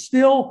Texas is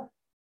still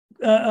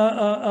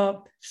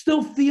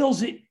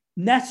feels it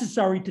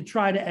necessary to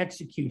try to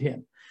execute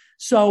him.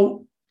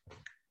 So,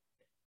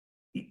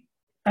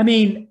 I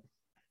mean,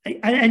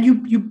 and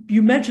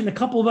you mentioned a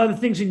couple of other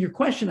things in your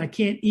question. I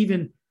can't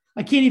even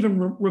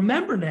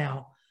remember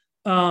now.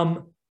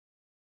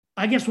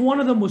 I guess one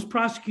of them was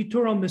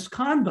prosecutorial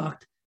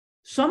misconduct.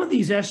 Some of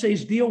these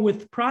essays deal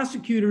with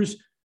prosecutors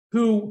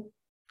who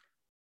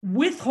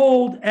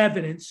withhold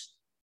evidence,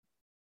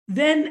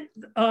 then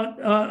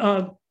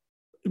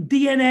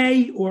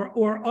DNA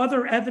or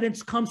other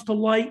evidence comes to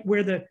light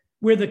where the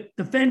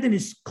defendant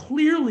is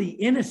clearly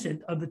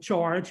innocent of the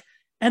charge,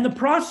 and the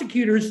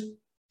prosecutors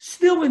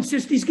still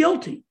insist he's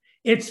guilty.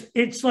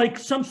 It's like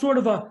some sort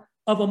of a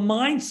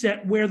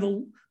mindset where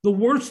the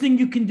worst thing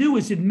you can do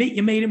is admit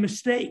you made a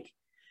mistake.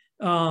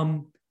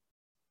 I'm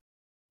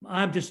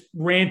just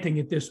ranting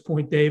at this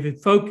point, David.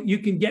 You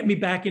can get me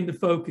back into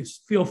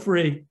focus. Feel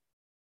free.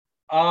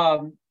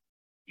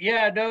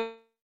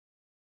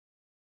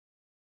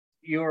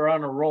 You're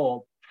on a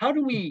roll. How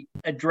do we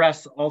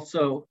address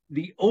also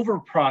the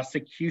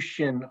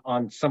over-prosecution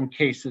on some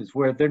cases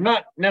where they're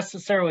not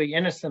necessarily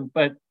innocent,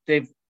 but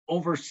they've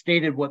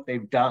overstated what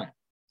they've done?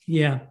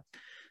 Yeah.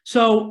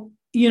 So,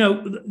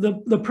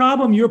 the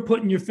problem you're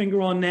putting your finger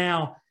on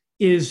now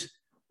is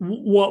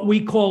what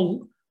we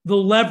call the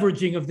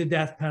leveraging of the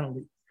death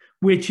penalty,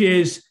 which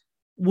is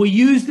we'll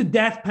use the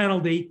death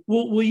penalty,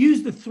 we'll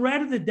use the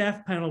threat of the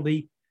death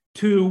penalty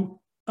to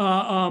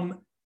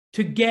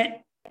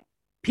get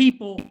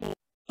people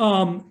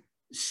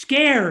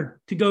scared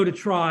to go to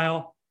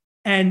trial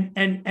and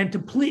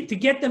to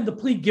get them to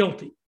plead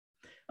guilty.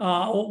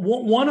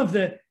 One of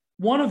the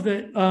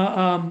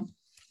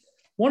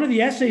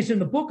essays in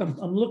the book,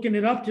 I'm looking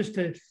it up just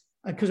to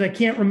because I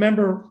can't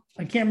remember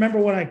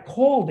what I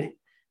called it.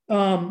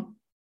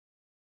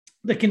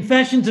 The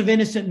Confessions of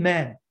Innocent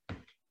Men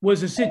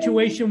was a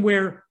situation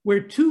where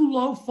two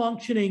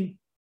low-functioning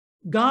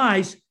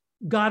guys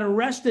got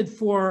arrested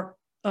for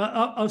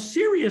a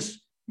serious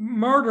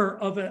murder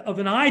of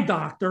an eye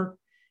doctor,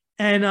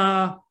 and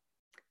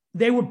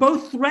they were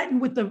both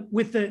threatened with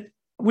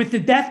the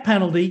death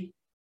penalty.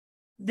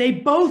 They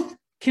both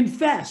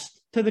confessed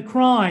to the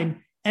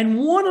crime, and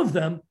one of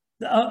them,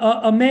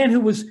 a man who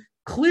was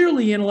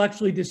clearly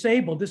intellectually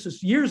disabled, this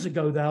is years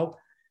ago though,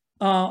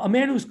 a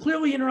man who was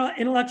clearly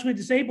intellectually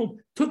disabled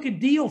took a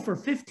deal for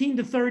 15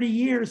 to 30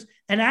 years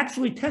and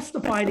actually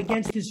testified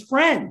against his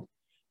friend.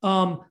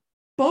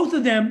 Both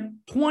of them,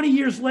 20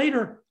 years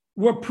later,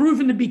 were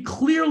proven to be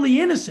clearly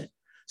innocent.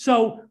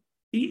 So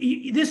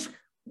this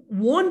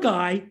one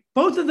guy,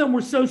 both of them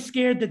were so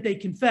scared that they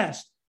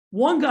confessed.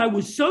 One guy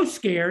was so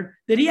scared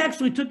that he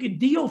actually took a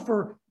deal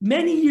for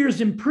many years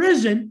in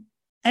prison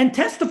and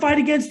testified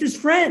against his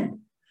friend.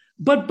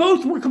 But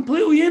both were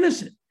completely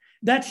innocent.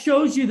 That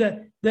shows you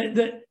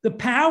the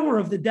power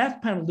of the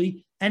death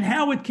penalty and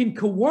how it can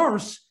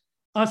coerce,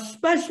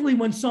 especially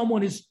when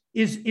someone is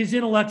is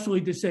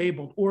intellectually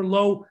disabled or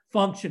low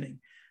functioning.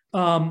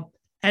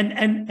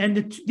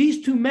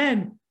 These two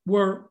men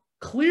were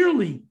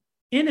clearly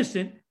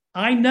innocent.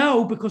 I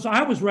know because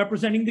I was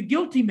representing the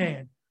guilty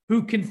man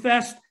who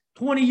confessed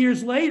 20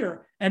 years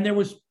later, and there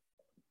was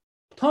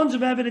tons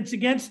of evidence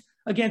against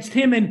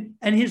him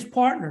and his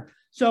partner.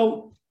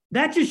 So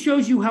that just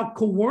shows you how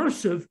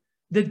coercive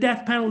the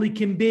death penalty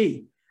can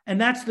be. And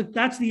that's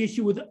the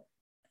issue with,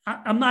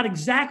 I'm not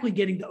exactly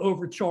getting to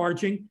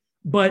overcharging,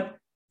 but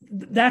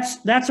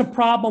that's a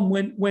problem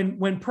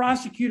when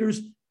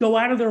prosecutors go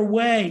out of their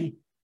way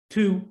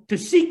to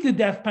seek the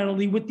death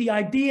penalty with the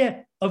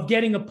idea of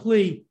getting a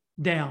plea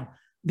down.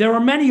 There are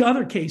many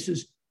other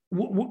cases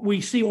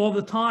we see all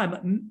the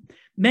time.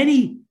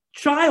 Many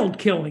child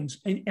killings,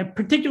 and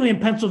particularly in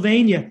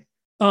Pennsylvania,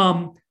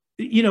 those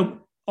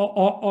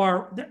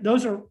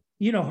are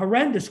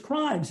horrendous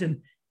crimes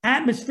and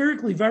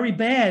atmospherically very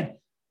bad,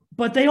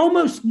 but they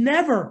almost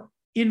never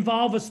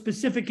involve a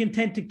specific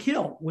intent to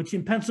kill, which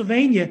in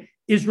Pennsylvania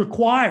is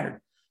required.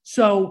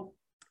 So,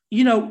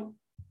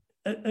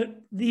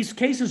 these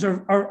cases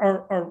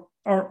are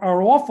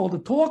awful to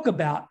talk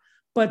about,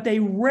 but they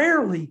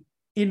rarely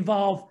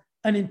involve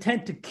an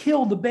intent to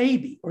kill the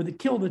baby or to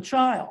kill the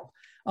child.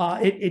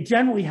 It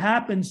generally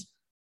happens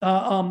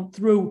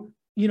through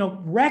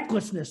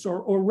recklessness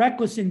or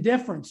reckless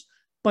indifference.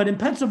 But in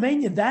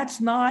Pennsylvania, that's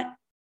not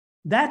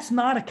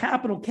a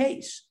capital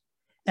case.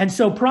 And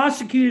so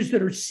prosecutors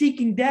that are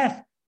seeking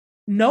death,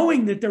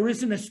 knowing that there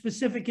isn't a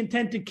specific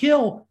intent to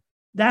kill,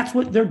 that's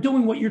what they're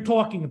doing, what you're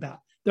talking about.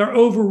 They're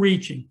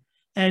overreaching.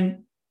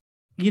 And,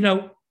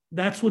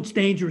 that's what's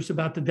dangerous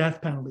about the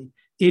death penalty.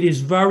 It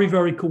is very,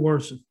 very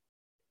coercive.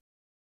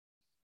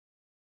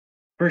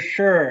 For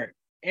sure.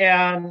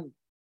 And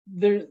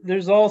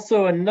there's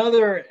also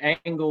another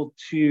angle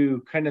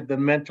to kind of the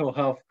mental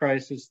health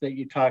crisis that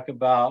you talk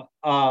about,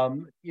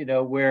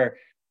 where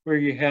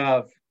you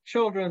have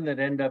children that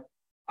end up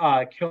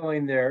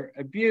killing their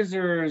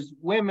abusers,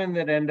 women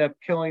that end up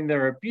killing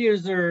their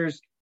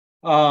abusers,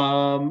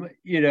 and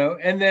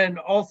then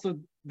also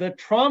the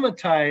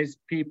traumatized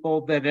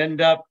people that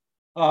end up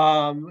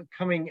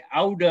coming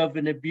out of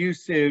an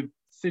abusive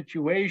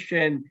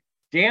situation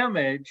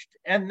damaged,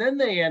 and then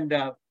they end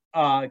up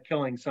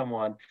killing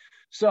someone.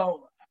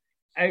 So,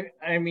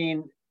 I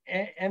mean,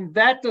 and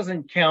that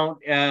doesn't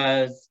count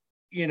as,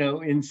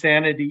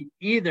 insanity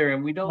either.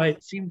 And we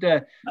don't seem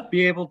to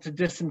be able to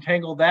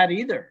disentangle that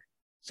either.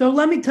 So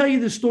let me tell you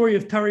the story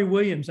of Terry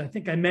Williams. I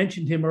think I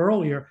mentioned him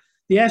earlier.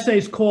 The essay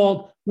is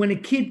called "When a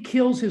Kid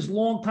Kills His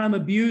Longtime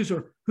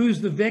Abuser,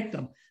 Who's the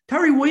Victim?"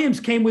 Terry Williams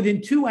came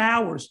within 2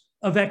 hours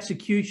of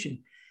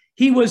execution.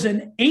 He was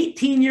an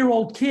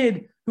 18-year-old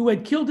kid who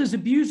had killed his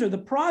abuser. The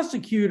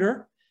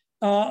prosecutor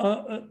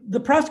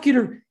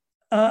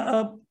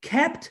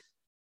kept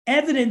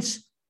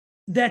evidence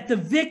that the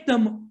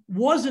victim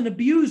was an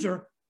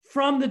abuser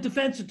from the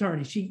defense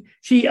attorney.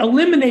 She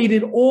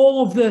eliminated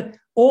all of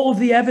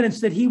the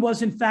evidence that he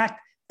was in fact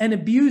an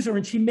abuser,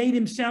 and she made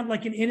him sound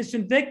like an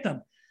innocent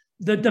victim.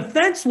 The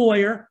defense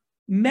lawyer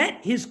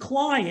met his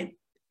client,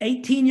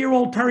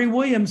 18-year-old Terry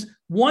Williams,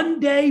 one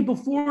day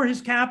before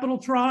his capital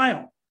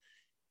trial.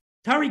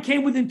 Terry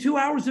came within 2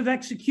 hours of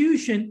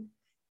execution,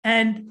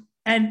 and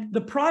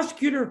the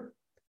prosecutor,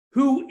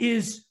 who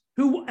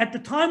at the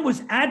time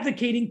was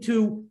advocating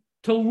to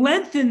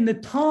lengthen the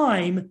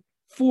time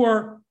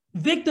for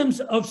victims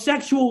of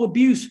sexual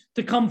abuse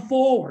to come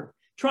forward,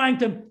 trying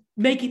to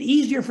make it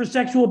easier for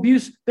sexual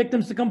abuse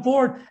victims to come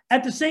forward,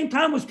 at the same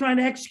time was trying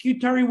to execute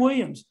Terry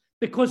Williams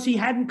because he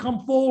hadn't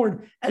come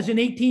forward as an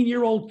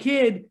 18-year-old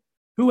kid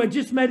who had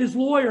just met his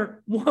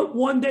lawyer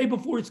one day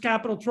before his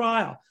capital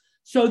trial.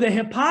 So the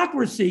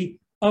hypocrisy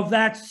of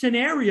that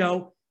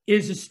scenario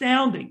is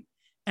astounding.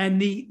 And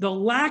the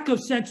lack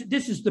of sense,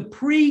 this is the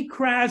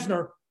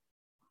pre-Krasner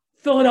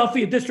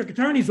Philadelphia District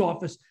Attorney's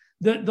Office,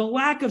 the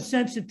lack of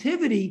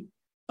sensitivity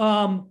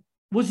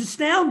was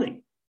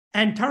astounding.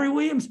 And Terry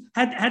Williams,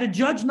 had a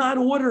judge not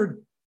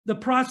ordered the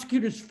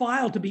prosecutor's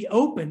file to be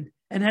opened,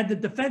 and had the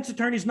defense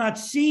attorneys not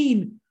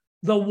seen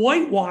the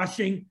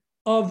whitewashing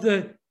of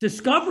the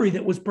discovery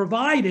that was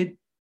provided,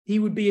 he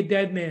would be a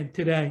dead man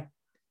today.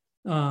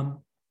 And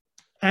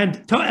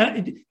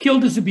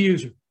killed his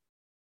abuser.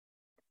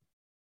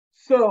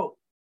 So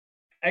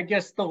I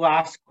guess the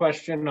last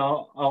question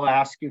I'll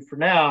ask you for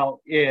now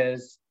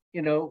is,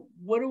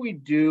 what do we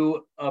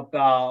do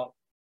about,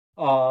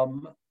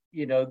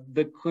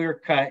 the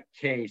clear-cut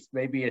case,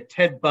 maybe a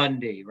Ted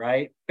Bundy,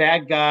 right?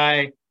 Bad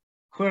guy,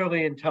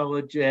 clearly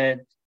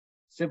intelligent,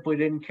 simply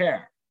didn't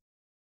care.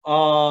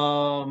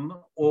 Or,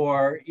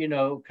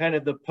 kind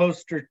of the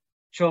poster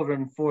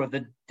children for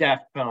the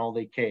death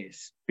penalty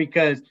case,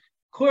 because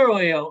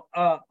clearly a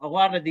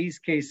lot of these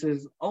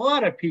cases, a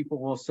lot of people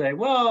will say,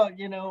 well,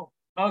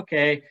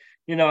 okay,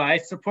 I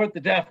support the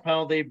death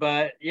penalty,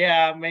 but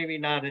yeah, maybe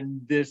not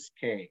in this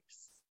case.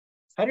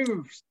 How do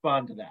you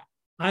respond to that?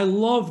 I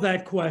love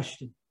that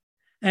question.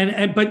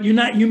 But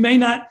you may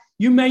not,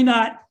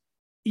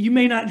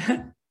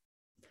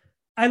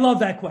 I love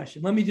that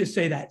question. Let me just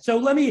say that. So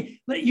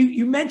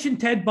you mentioned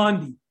Ted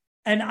Bundy.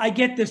 and I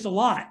get this a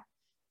lot.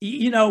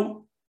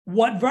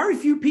 What very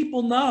few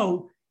people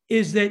know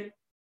is that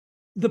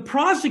the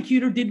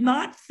prosecutor did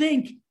not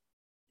think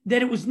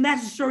that it was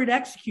necessary to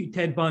execute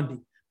Ted Bundy.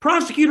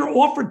 Prosecutor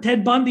offered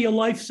Ted Bundy a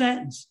life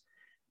sentence.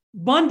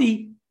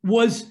 Bundy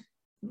was,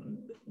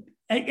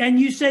 and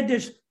you said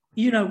there's,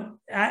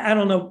 I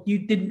don't know, you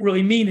didn't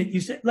really mean it. You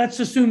said, let's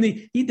assume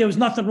there was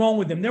nothing wrong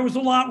with him. There was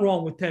a lot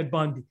wrong with Ted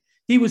Bundy.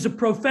 He was a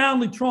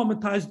profoundly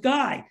traumatized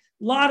guy.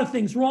 A lot of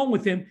things wrong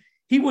with him.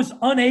 He was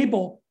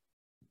unable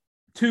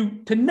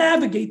to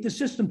navigate the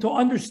system, to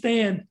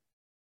understand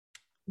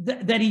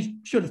that he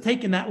should have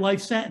taken that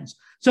life sentence.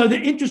 So the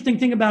interesting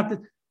thing about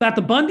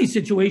the Bundy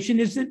situation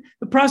is that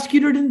the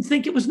prosecutor didn't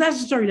think it was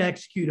necessary to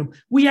execute him.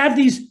 We have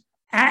these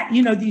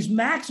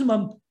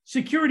maximum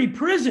security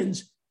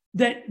prisons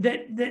that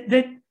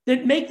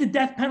make the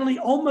death penalty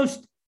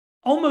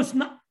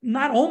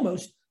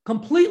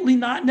completely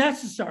not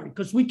necessary,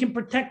 because we can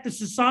protect the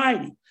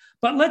society.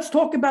 But let's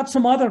talk about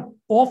some other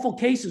awful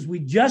cases. We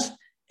just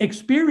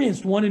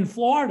experienced one in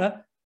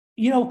Florida,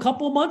 a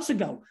couple of months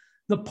ago.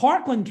 The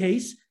Parkland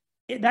case,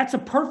 that's a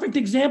perfect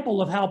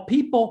example of how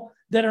people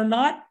that are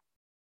not,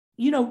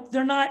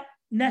 they're not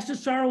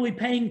necessarily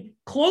paying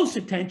close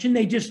attention.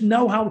 They just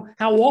know how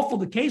awful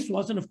the case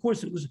was. And of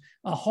course, it was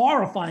a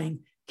horrifying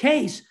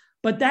case.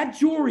 But that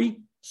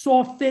jury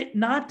saw fit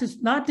not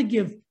to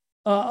give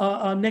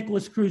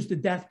Nikolas Cruz the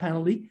death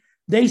penalty.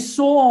 They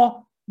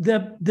saw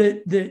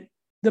the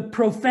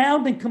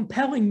profound and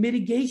compelling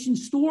mitigation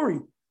story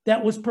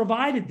that was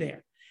provided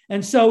there.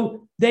 And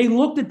so they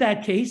looked at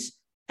that case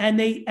and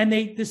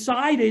they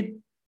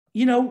decided,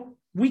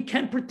 we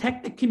can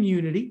protect the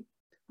community.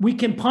 We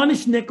can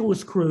punish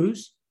Nikolas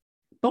Cruz,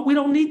 but we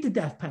don't need the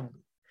death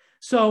penalty.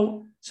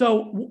 So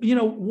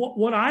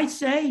what I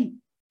say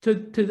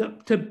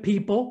to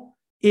people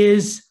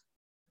is,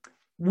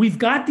 we've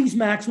got these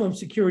maximum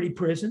security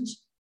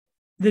prisons.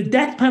 The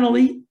death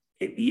penalty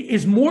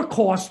is more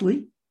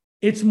costly.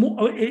 It's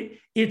going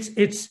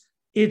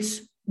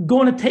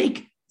to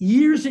take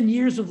years and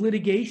years of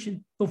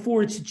litigation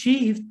before it's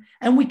achieved,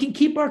 and we can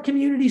keep our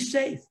communities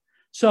safe.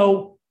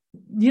 So,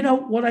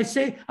 what I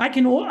say,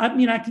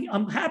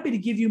 I'm happy to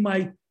give you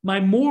my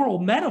moral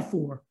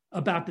metaphor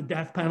about the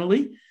death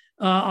penalty.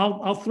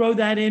 I'll throw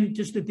that in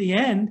just at the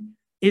end.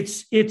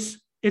 It's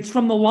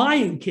from The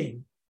Lion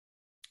King.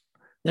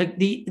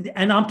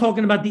 And I'm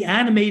talking about the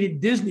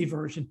animated Disney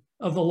version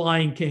of The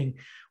Lion King,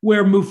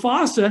 where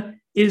Mufasa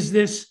is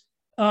this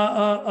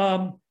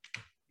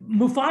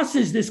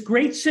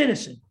great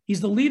citizen. He's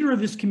the leader of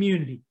his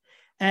community,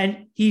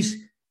 and he's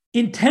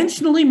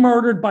intentionally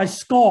murdered by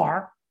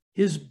Scar,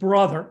 his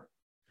brother,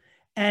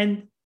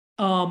 and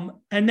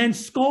then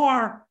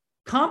Scar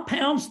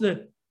compounds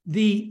the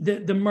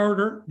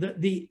murder,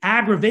 the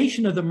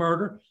aggravation of the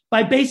murder,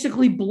 by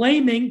basically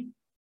blaming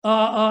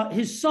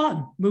his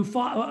son,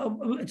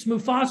 it's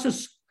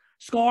Mufasa,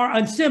 Scar,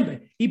 and Simba.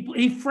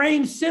 He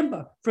frames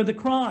Simba for the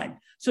crime.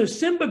 So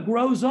Simba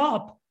grows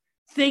up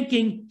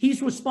thinking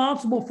he's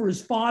responsible for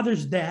his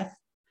father's death,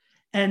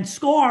 and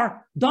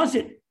Scar does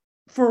it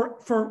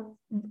for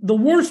the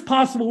worst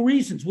possible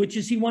reasons, which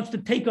is he wants to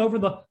take over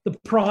the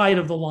pride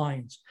of the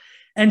lions.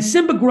 And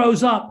Simba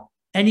grows up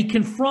and he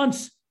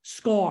confronts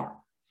Scar.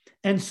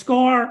 And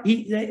Scar,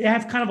 they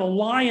have kind of a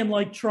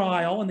lion-like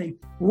trial, and they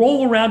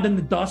roll around in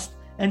the dust,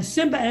 and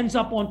Simba ends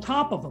up on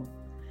top of him.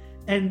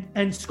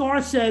 And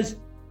Scar says,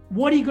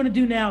 "What are you going to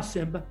do now,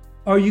 Simba?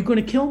 Are you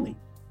going to kill me?"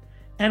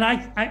 And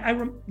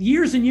I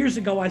years and years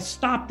ago, I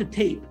stopped the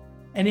tape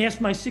and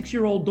asked my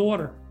 6-year-old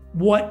daughter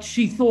what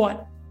she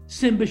thought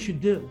Simba should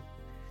do.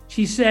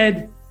 She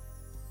said,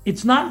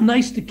 "It's not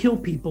nice to kill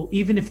people,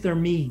 even if they're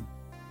mean."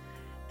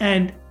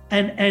 And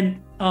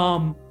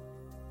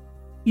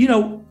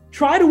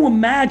try to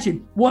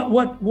imagine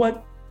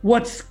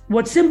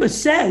what Simba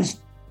says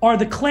are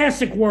the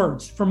classic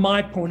words from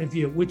my point of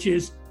view, which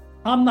is,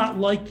 "I'm not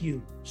like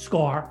you,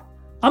 Scar.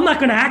 I'm not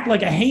going to act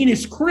like a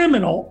heinous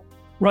criminal,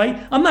 right?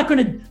 I'm not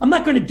going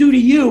to do to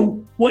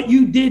you what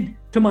you did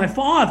to my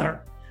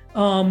father.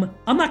 I'm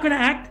not going to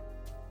act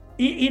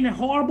in a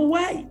horrible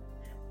way."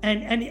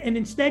 And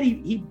instead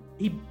he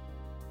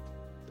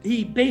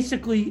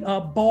basically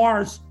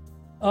bars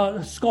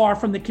Scar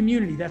from the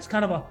community. That's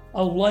kind of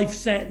a life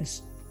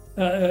sentence,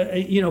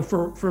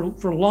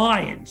 for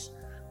lions.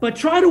 But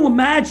try to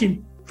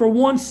imagine for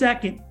 1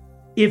 second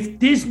if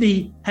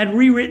Disney had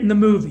rewritten the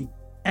movie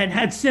and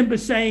had Simba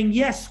saying,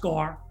 "Yes,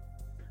 Scar,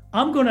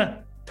 I'm going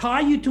to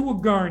tie you to a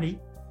gurney.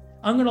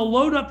 I'm going to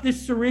load up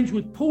this syringe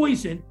with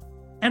poison,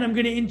 and I'm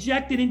going to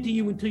inject it into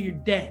you until you're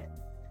dead."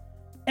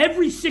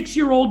 Every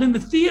 6-year-old in the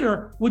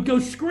theater would go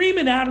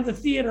screaming out of the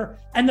theater,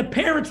 and the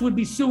parents would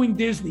be suing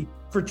Disney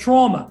for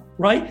trauma,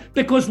 right?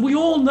 Because we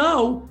all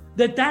know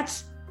that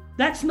that's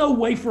no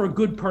way for a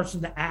good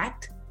person to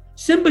act.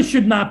 Simba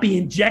should not be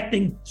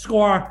injecting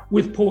Scar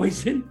with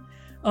poison.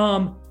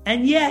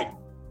 And yet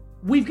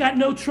we've got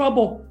no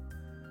trouble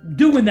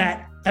doing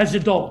that as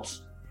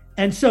adults.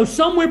 And so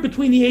somewhere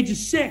between the age of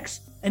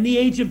 6 and the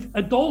age of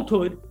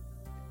adulthood,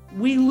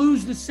 we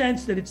lose the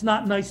sense that it's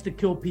not nice to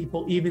kill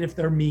people, even if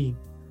they're mean.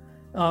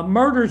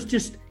 Murder's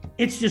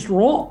it's just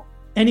wrong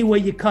any way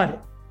you cut it.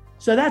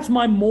 So that's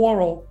my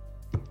moral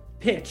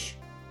pitch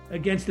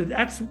against it.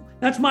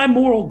 That's my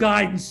moral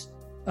guidance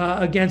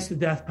against the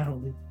death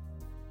penalty.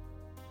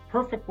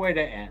 Perfect way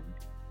to end.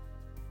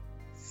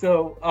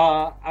 So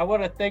I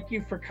want to thank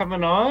you for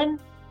coming on.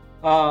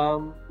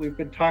 We've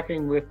been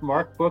talking with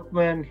Mark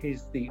Bookman.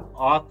 He's the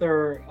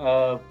author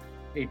of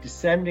A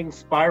Descending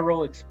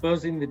Spiral,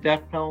 Exposing the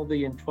Death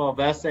Penalty in 12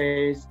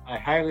 Essays. I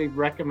highly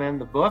recommend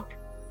the book.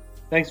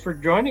 Thanks for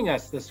joining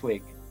us this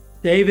week.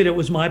 David, it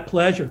was my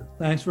pleasure.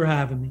 Thanks for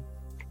having me.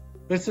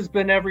 This has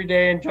been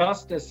Everyday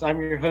Injustice. I'm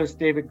your host,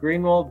 David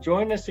Greenwald.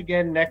 Join us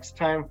again next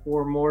time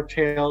for more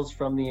tales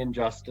from the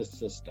injustice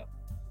system.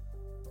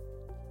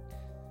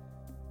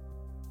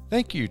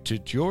 Thank you to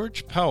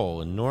George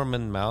Powell and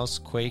Norman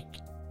Mousequake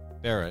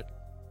Barrett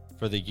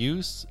for the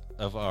use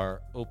of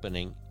our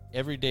opening,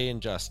 Everyday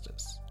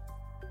Injustice.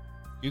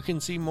 You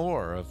can see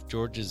more of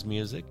George's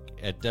music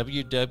at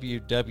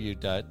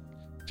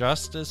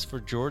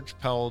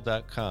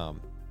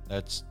www.justiceforgeorgepowell.com.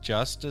 That's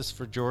Justice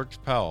for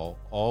George Powell,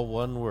 all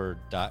one word,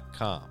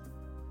 .com.